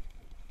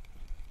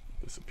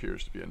 This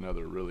appears to be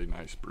another really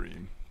nice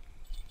bream.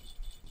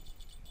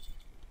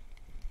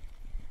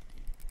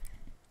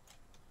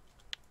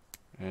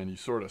 And you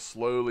sort of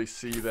slowly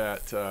see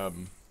that, all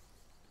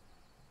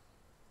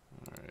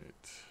right.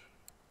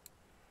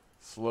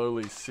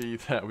 Slowly see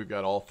that we've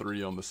got all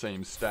three on the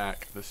same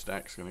stack. This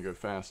stack's going to go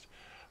fast.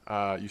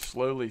 You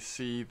slowly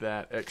see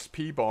that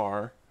XP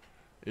bar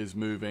is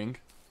moving,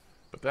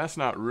 but that's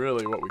not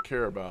really what we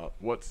care about.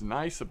 What's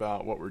nice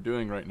about what we're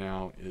doing right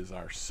now is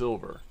our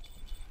silver,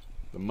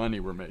 the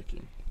money we're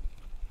making.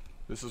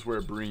 This is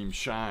where bream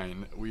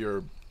shine. We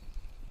are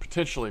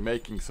potentially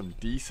making some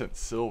decent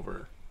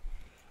silver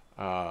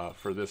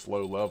for this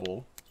low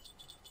level,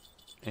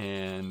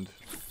 and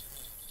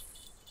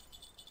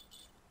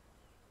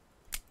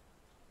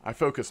I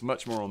focus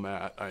much more on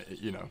that.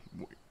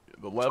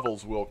 The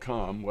levels will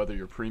come whether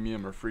you're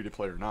premium or free to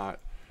play or not.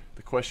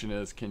 The question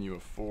is, can you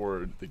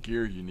afford the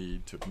gear you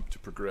need to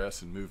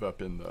progress and move up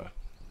in the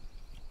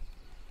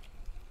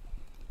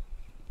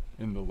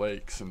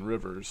lakes and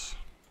rivers?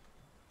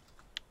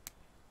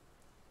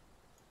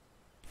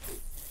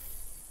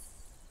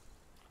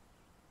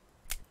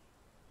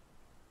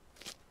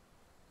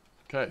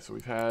 Okay, so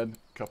we've had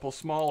a couple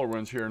smaller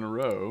ones here in a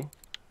row,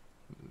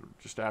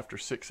 just after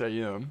 6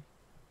 a.m.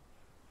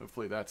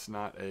 Hopefully that's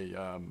not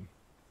a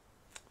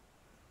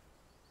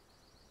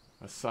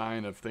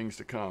sign of things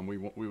to come. We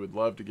would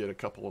love to get a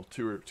couple of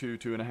two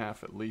and a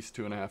half, at least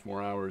 2.5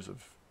 more hours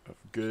of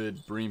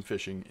good bream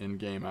fishing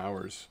in-game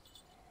hours.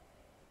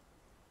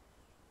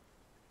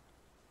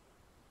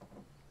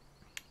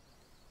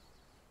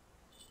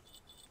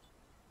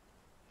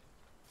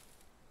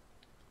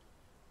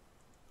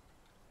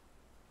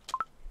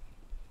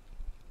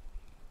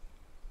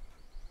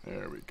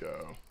 There we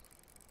go.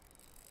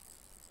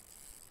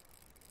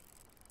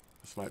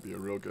 This might be a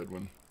real good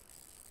one.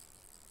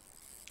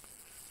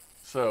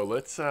 So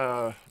let's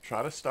try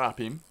to stop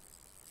him.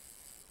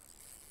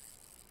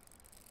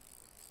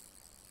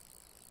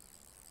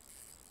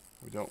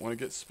 We don't want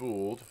to get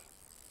spooled,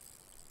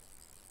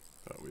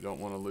 but we don't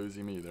want to lose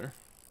him either.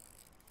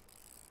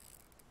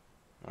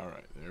 All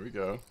right, there we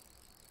go.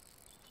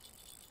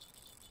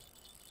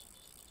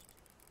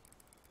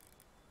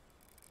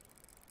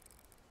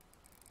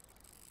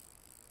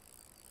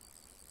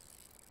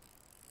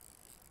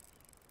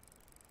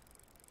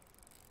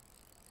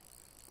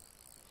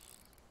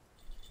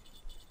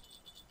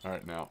 All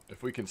right, now,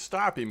 if we can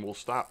stop him, we'll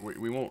stop.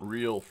 We won't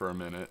reel for a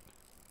minute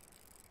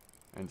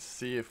and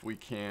see if we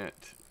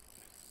can't.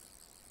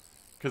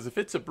 Because if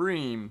it's a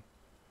bream,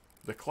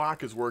 the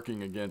clock is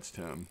working against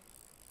him.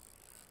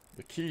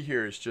 The key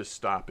here is just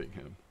stopping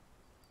him.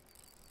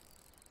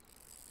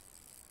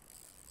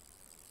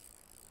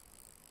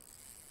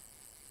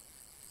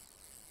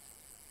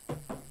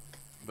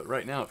 But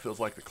right now it feels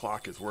like the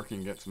clock is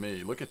working against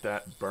me. Look at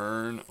that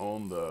burn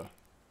on the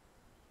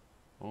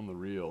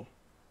reel.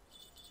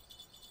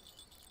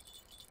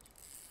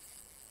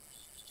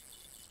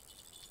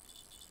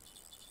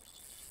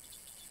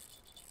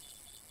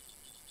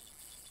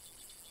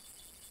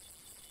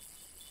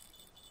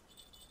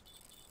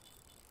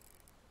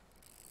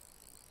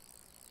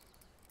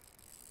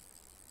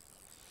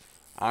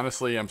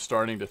 Honestly, I'm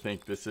starting to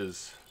think this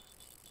is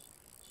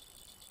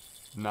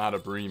not a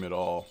bream at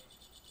all.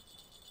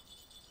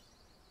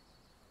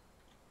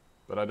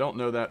 But I don't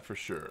know that for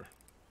sure.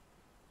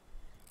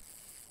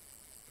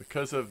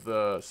 Because of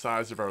the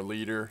size of our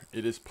leader,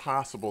 it is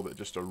possible that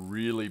just a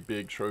really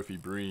big trophy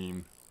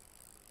bream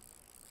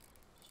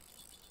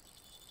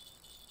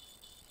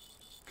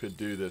could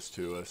do this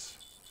to us.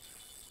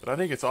 But I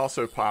think it's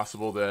also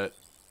possible that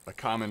a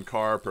common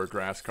carp or a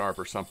grass carp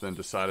or something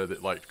decided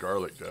it liked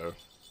garlic dough.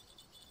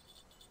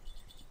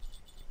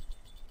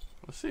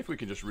 Let's see if we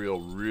can just reel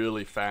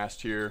really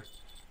fast here.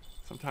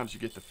 Sometimes you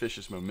get the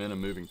fish's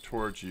momentum moving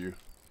towards you.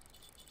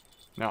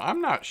 Now,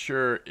 I'm not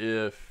sure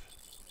if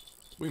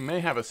we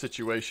may have a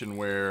situation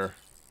where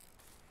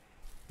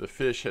the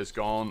fish has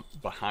gone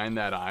behind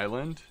that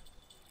island.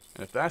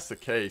 And if that's the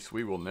case,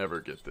 we will never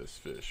get this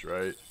fish,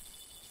 right?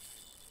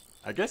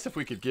 I guess if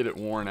we could get it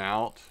worn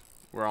out,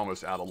 we're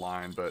almost out of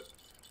line, but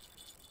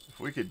if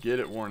we could get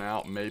it worn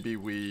out, maybe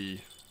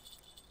we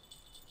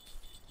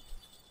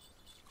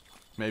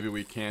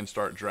can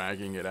start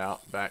dragging it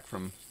out back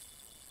from.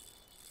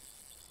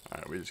 All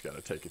right, we just got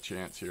to take a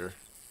chance here.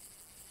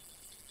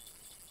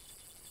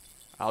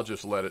 I'll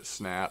just let it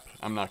snap.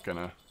 I'm not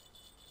gonna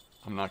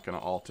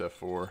Alt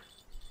F4.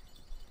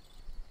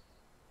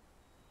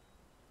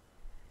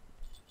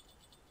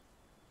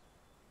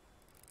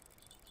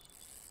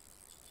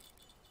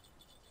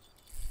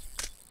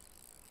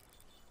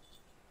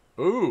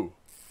 Ooh,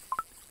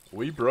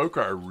 we broke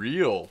our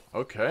reel.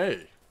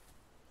 Okay.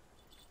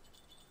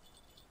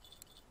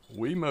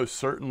 We most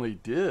certainly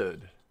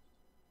did.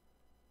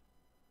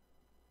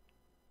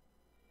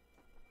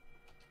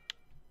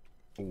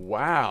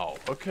 Wow.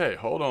 Okay,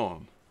 hold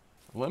on.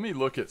 Let me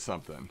look at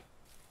something.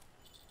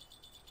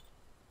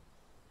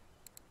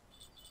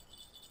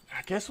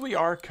 I guess we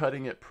are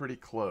cutting it pretty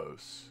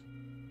close.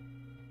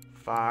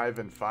 5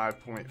 and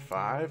 5.5.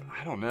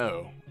 I don't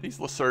know. These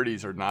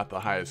Lacertes are not the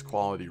highest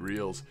quality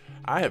reels.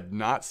 I have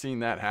not seen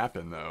that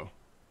happen, though.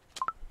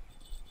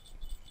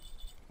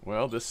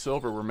 Well, this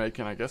silver we're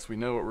making, I guess we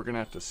know what we're going to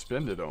have to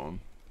spend it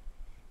on.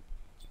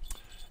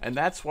 And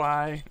that's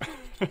why...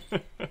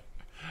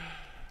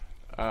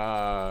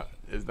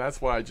 that's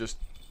why I just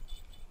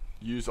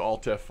use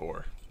Alt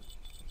F4.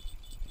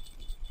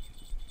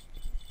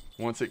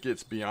 Once it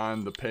gets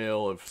beyond the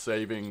pale of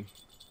saving,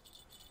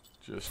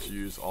 just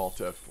use Alt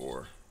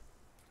F4.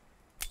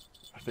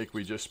 I think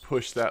we just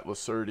pushed that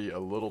Lacerte a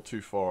little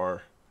too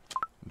far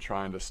in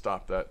trying to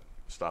stop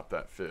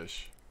that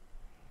fish.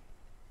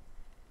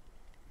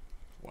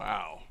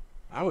 Wow,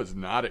 I was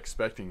not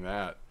expecting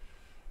that.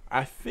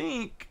 I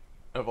think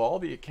of all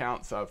the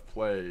accounts I've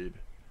played,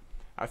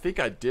 I think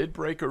I did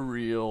break a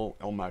reel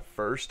on my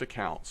first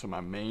account, so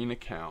my main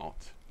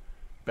account,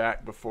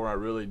 back before I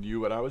really knew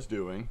what I was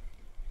doing,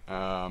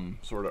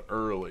 sort of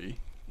early,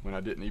 when I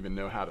didn't even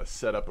know how to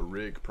set up a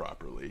rig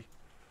properly.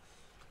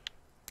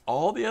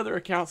 All the other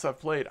accounts I've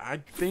played, I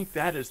think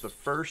that is the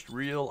first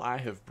reel I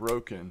have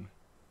broken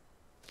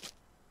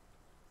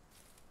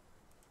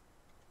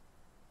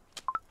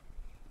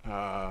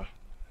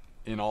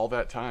in all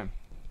that time.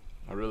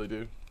 I really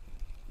do.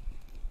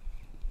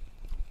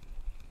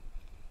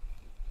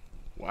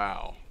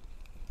 Wow.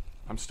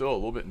 I'm still a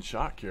little bit in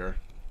shock here.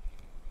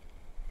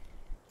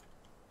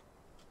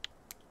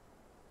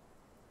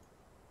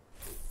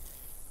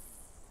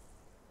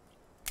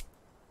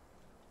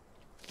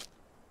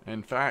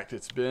 In fact,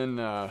 it's been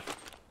so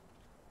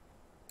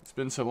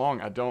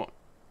long.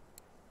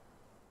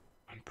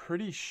 I'm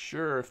pretty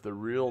sure if the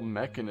reel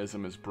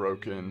mechanism is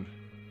broken.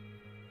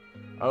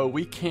 Oh,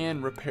 we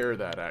can repair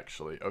that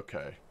actually.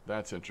 Okay,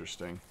 that's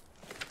interesting.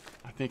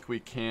 I think we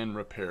can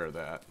repair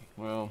that.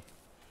 Well,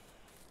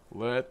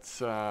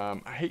 let's,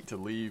 I hate to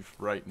leave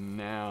right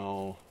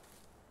now.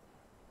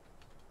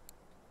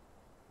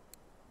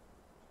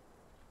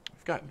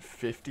 We've gotten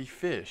 50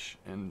 fish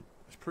in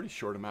a pretty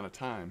short amount of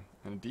time,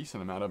 and a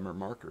decent amount of them are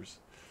markers.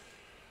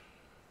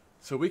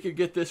 So we could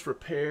get this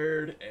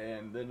repaired,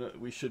 and then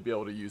we should be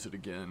able to use it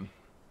again.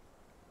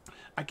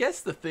 I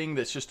guess the thing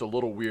that's just a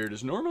little weird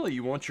is normally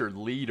you want your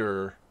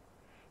leader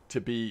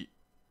to be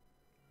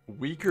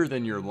weaker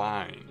than your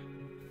line.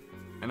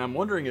 And I'm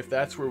wondering if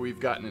that's where we've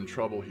gotten in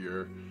trouble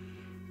here.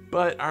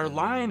 But our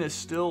line is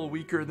still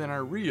weaker than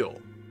our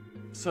reel.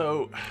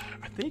 So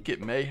I think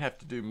it may have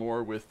to do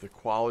more with the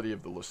quality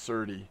of the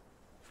Lacerti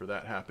for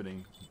that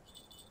happening.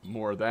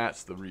 More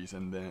that's the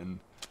reason than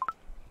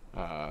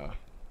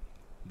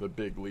the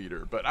big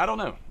leader. But I don't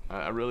know.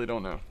 I really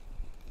don't know.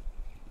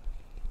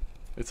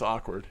 It's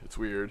awkward. It's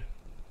weird.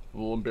 A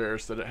little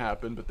embarrassed that it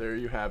happened, but there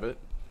you have it.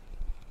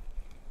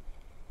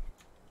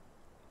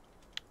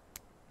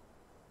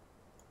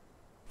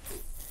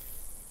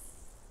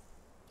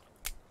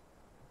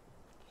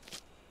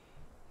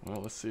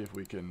 Well, let's see if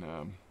we can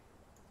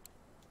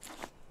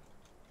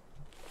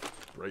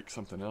break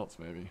something else,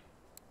 maybe.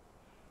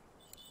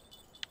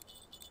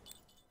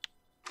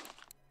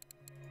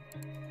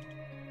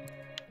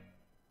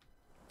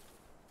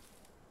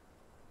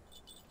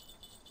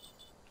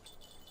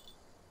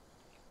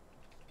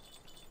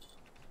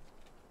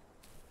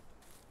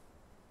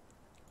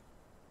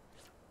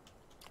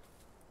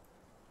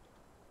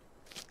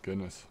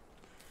 Goodness.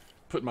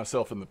 Putting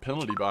myself in the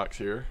penalty box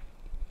here.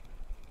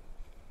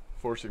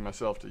 Forcing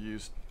myself to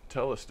use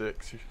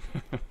telesticks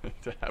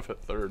to have a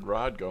third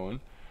rod going.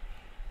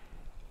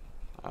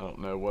 I don't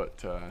know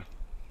what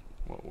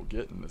we'll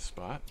get in this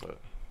spot, but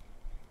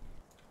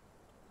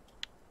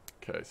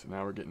okay. So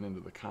now we're getting into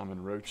the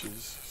common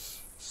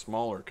roaches,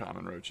 smaller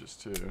common roaches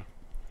too.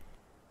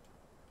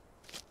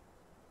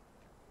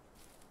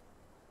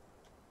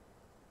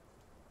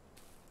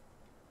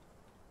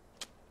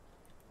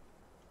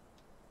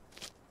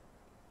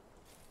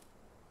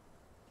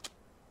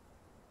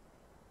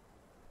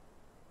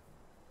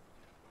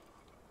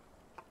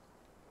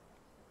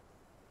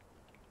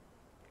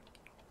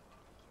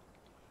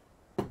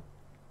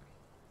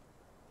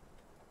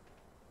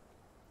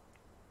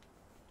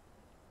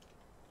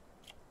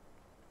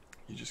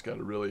 You just got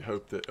to really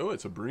hope that, oh,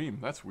 it's a bream.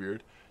 That's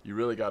weird. You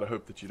really got to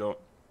hope that you don't,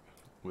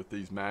 with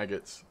these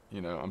maggots,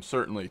 you know, I'm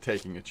certainly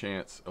taking a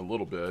chance a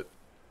little bit.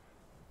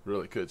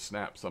 Really could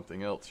snap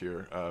something else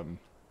here.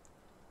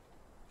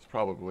 It's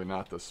probably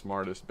not the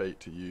smartest bait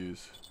to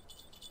use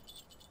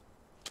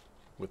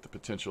with the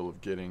potential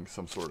of getting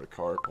some sort of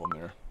carp on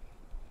there.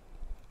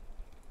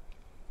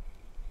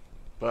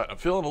 But I'm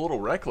feeling a little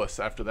reckless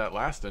after that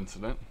last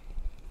incident.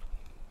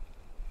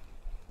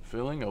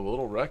 Feeling a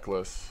little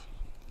reckless.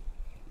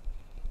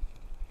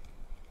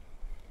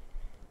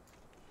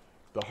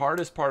 The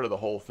hardest part of the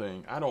whole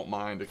thing, I don't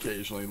mind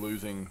occasionally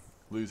losing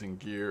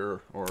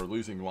gear or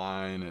losing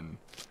line and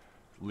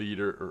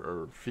leader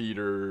or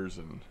feeders,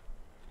 and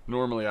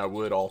normally I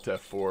would Alt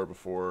F4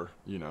 before,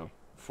 you know,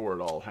 before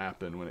it all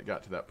happened when it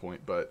got to that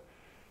point. But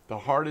the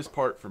hardest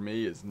part for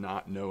me is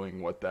not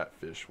knowing what that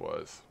fish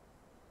was.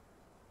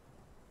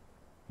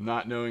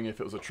 Not knowing if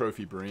it was a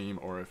trophy bream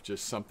or if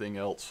just something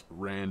else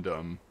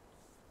random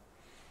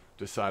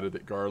decided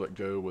that Garlic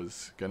Joe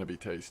was going to be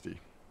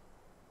tasty.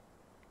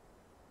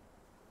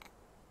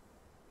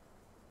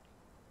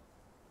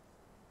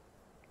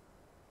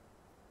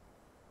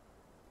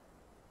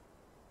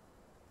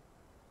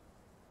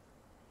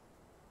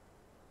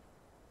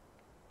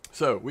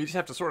 So we just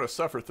have to sort of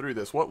suffer through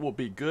this. What will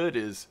be good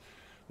is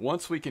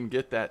once we can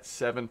get that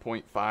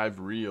 7.5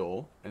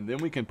 reel, and then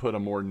we can put a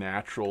more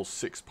natural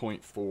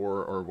 6.4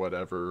 or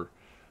whatever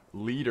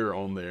leader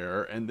on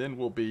there, and then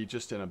we'll be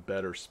just in a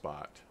better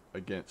spot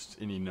against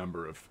any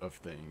number of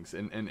things.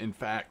 And in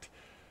fact,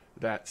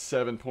 that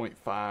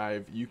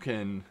 7.5, you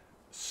can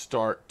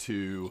start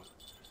to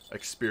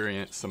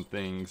experience some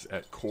things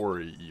at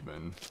Corey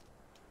even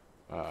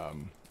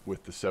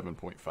with the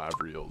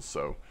 7.5 reels.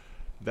 So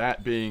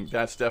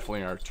that's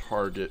definitely our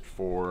target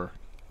for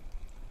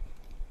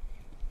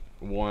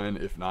one,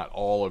 if not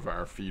all of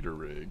our feeder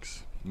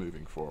rigs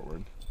moving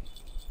forward.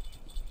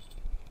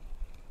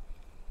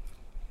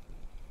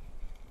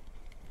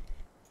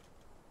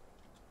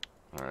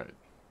 All right.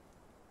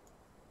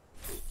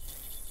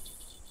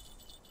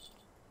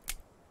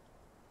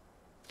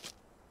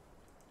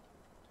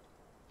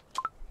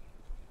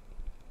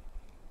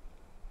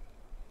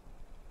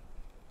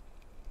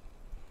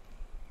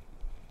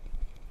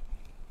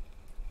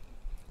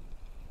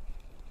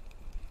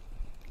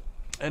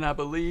 And I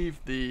believe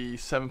the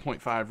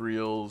 7.5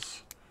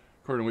 reels,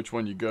 according to which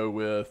one you go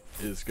with,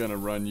 is going to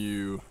run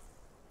you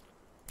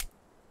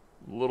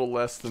a little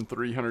less than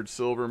 300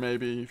 silver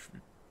maybe,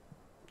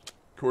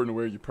 according to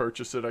where you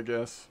purchase it, I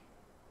guess.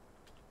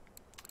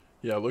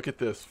 Yeah, look at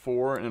this,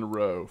 4 in a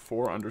row,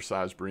 4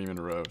 undersized bream in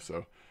a row.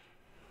 So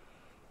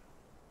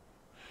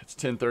it's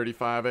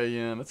 10:35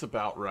 a.m. That's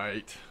about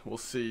right. We'll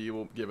see.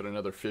 We'll give it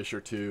another fish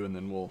or two, and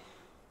then we'll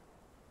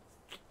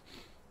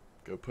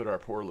go put our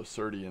poor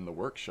Lacerti in the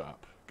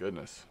workshop.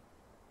 Goodness.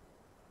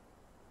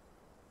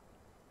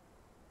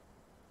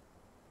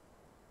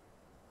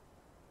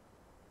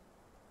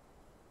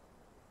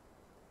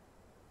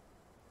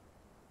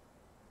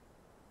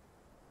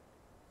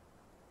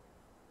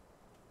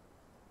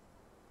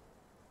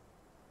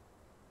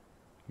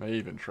 May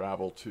even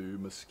travel to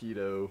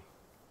Mosquito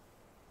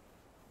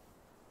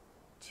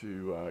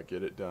to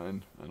get it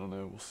done. I don't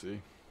know. We'll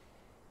see.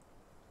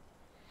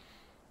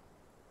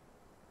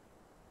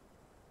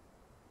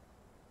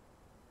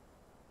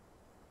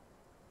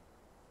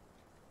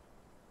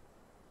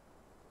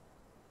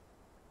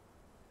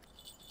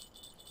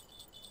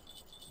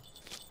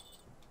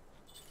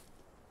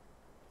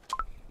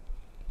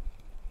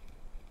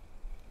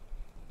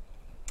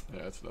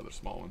 Yeah, it's another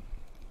small one.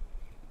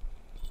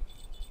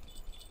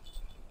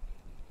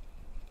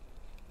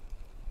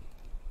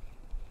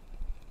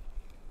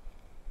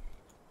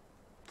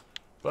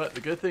 But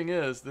the good thing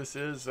is, this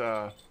is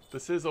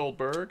Old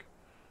Berg.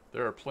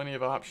 There are plenty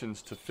of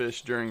options to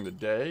fish during the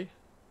day.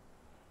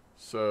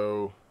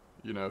 So,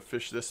 you know,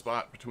 fish this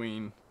spot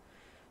between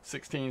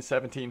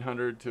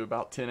 1700 to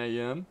about 10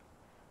 a.m.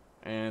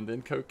 and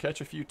then go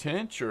catch a few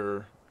tench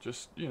or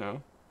just, you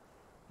know,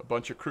 a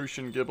bunch of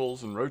crucian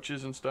gibbles and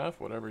roaches and stuff,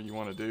 whatever you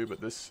want to do.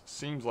 But this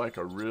seems like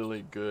a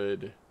really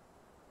good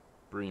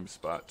bream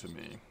spot to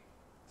me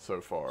so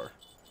far.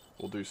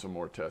 We'll do some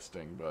more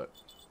testing, but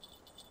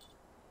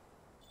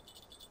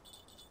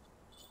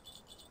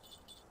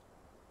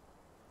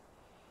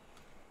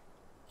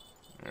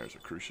there's a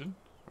crucian,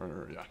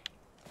 or yeah.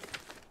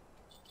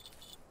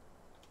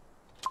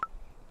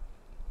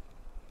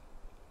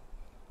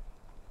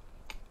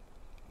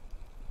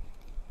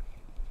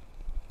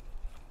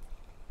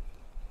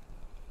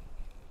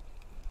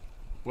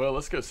 Well,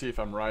 let's go see if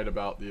I'm right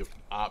about the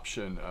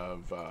option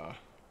of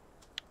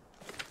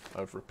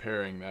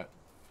repairing that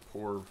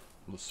poor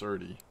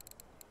Lacerti.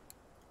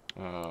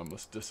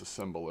 Let's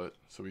disassemble it.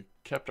 So we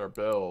kept our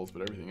bells,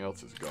 but everything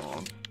else is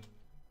gone.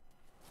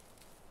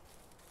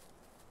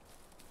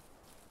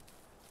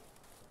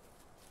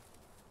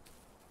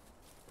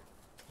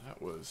 That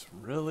was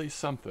really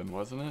something,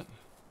 wasn't it?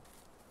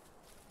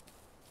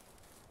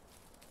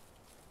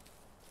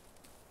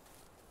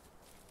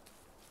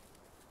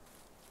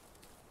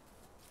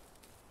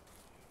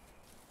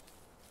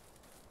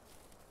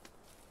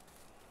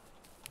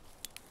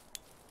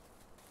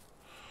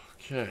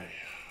 Okay,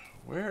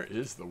 where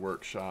is the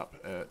workshop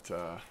at,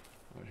 oh,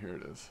 here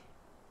it is.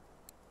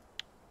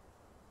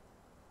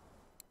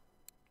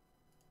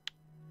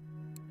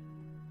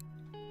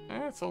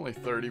 It's only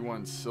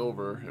 31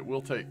 silver. It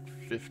will take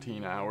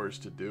 15 hours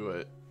to do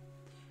it.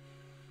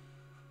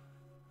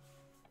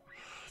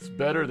 It's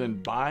better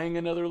than buying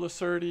another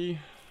Lacerti,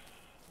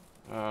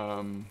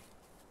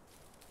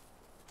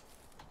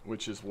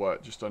 which is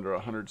what, just under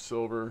 100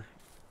 silver,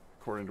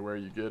 according to where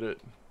you get it.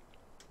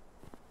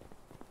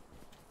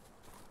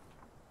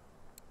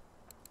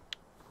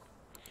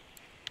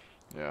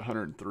 Yeah,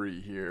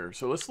 103 here.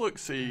 So let's look,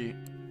 see,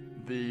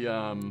 the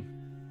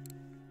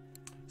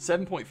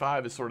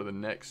 7.5 is sort of the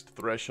next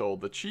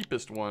threshold. The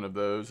cheapest one of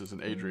those is an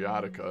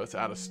Adriatica. It's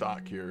out of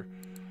stock here.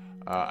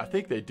 I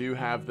think they do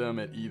have them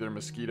at either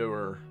Mosquito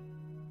or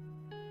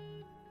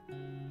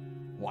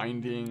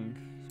Winding.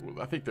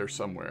 I think they're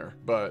somewhere,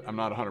 but I'm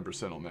not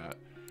 100% on that.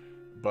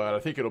 But I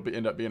think it'll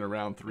end up being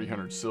around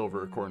 300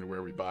 silver according to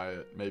where we buy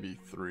it. Maybe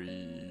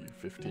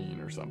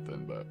 315 or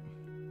something, but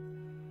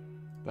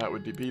that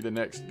would be the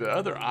next. The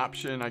other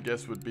option, I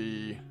guess, would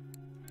be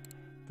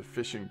the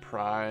Fishing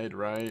Pride,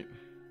 right?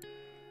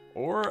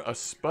 Or a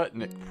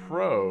Sputnik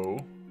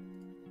Pro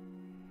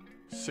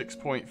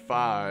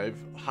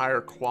 6.5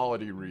 higher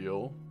quality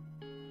reel,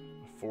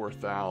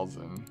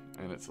 4,000,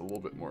 and it's a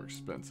little bit more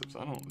expensive. So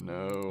I don't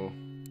know.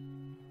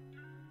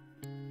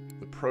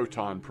 The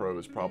Proton Pro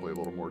is probably a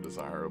little more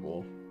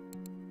desirable.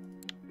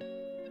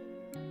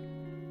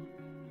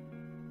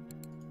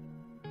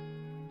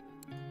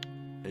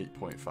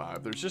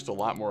 $8.5. There's just a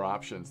lot more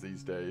options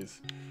these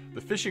days.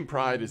 The Fishing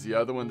Pride is the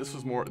other one. This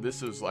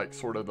is like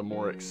sort of the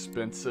more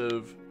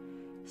expensive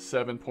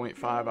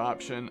 7.5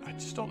 option. I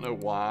just don't know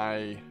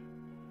why,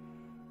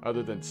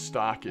 other than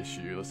stock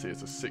issue. Let's see,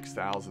 it's a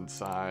 6,000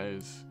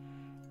 size.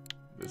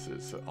 This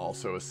is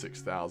also a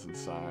 6,000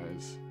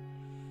 size.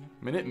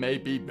 I mean, it may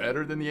be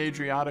better than the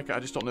Adriatic. I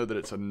just don't know that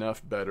it's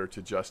enough better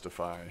to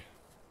justify.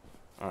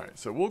 All right,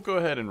 so we'll go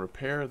ahead and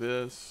repair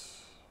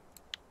this.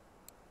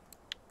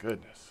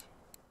 Goodness.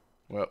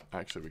 Well,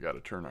 actually, we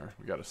got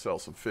to sell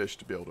some fish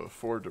to be able to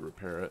afford to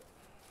repair it.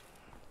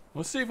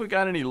 Let's see if we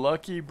got any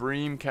lucky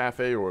Bream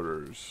Cafe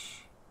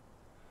orders.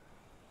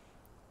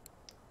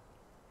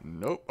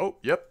 Nope. Oh,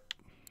 yep.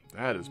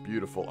 That is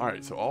beautiful. All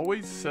right, so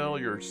always sell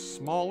your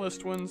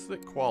smallest ones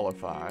that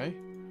qualify.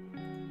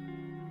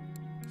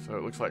 So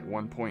it looks like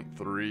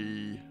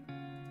 1.3.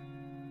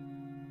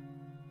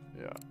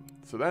 Yeah.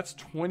 So that's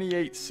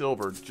 28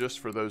 silver just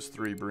for those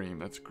 3 Bream.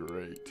 That's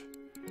great.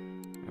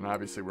 And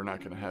obviously we're not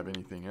going to have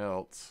anything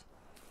else.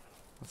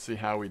 Let's see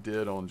how we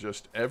did on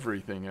just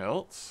everything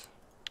else.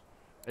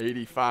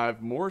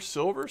 85 more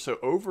silver, so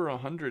over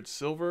 100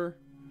 silver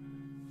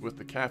with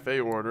the cafe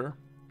order.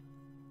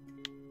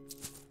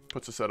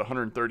 Puts us at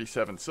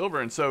 137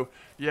 silver. And so,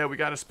 yeah, we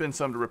got to spend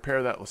some to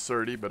repair that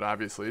Lacerti, but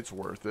obviously it's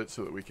worth it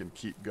so that we can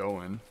keep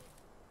going.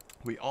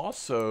 We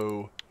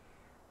also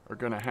are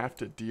going to have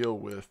to deal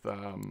with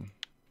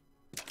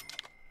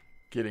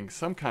getting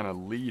some kind of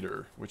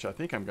leader, which I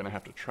think I'm going to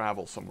have to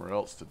travel somewhere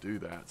else to do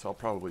that. So I'll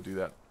probably do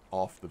that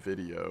off the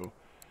video.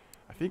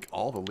 I think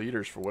all the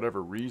leaders, for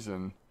whatever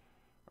reason,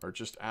 are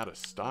just out of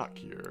stock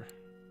here.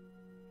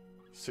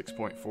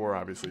 6.4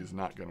 obviously is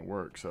not going to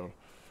work, so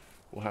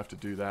we'll have to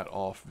do that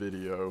off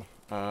video.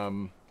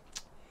 So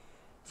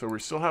we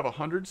still have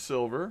 100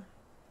 silver.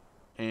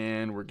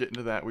 and we're getting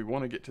to that. We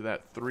want to get to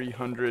that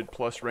 300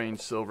 plus range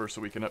silver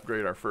so we can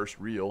upgrade our first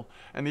reel.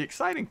 And the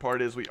exciting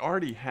part is we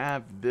already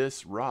have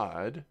this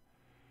rod,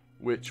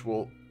 which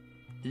will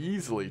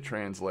easily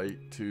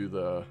translate to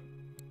the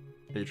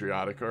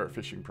Adriatica or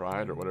Fishing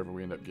Pride or whatever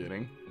we end up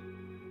getting,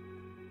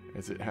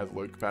 as it has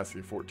load capacity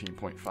of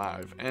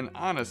 14.5. And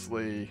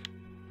honestly,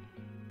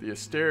 the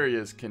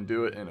Asterias can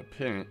do it in a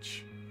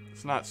pinch.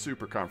 It's not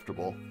super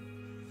comfortable,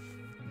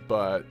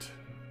 but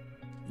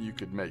you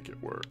could make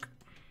it work.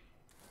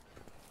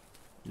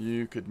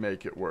 You could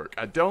make it work.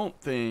 I don't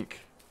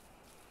think,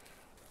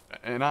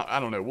 and I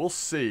don't know, we'll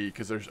see,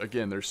 because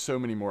there's so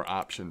many more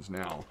options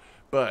now.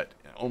 But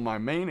on my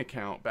main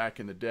account back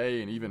in the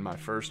day, and even my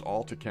first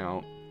alt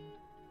account,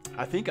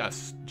 I think I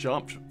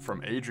jumped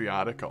from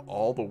Adriatica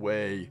all the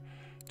way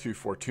to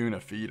Fortuna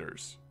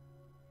feeders,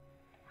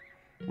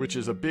 which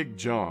is a big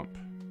jump.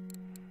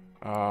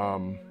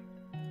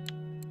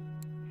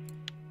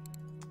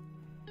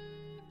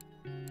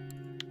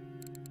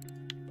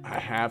 I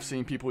have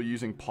seen people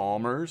using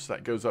Palmers.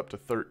 That goes up to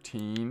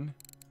 13.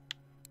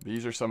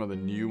 These are some of the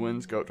new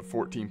ones. Go up to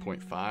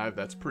 14.5.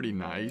 That's pretty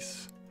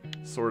nice.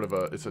 Sort of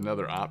it's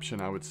another option,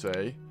 I would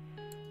say.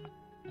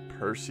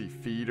 Percy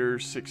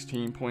feeders,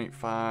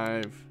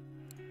 16.5.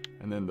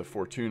 And then the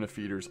Fortuna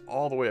feeders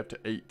all the way up to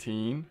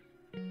 18.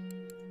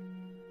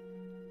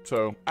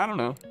 So, I don't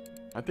know.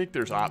 I think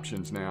there's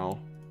options now.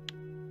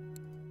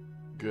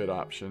 Good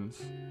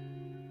options.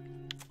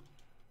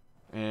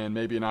 And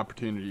maybe an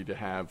opportunity to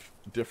have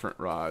different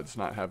rods,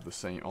 not have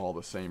all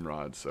the same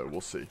rods. So we'll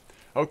see.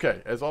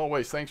 Okay, as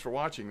always, thanks for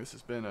watching. This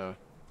has been a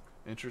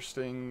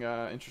interesting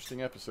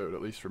episode,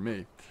 at least for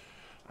me.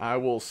 I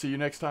will see you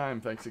next time.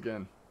 Thanks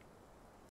again.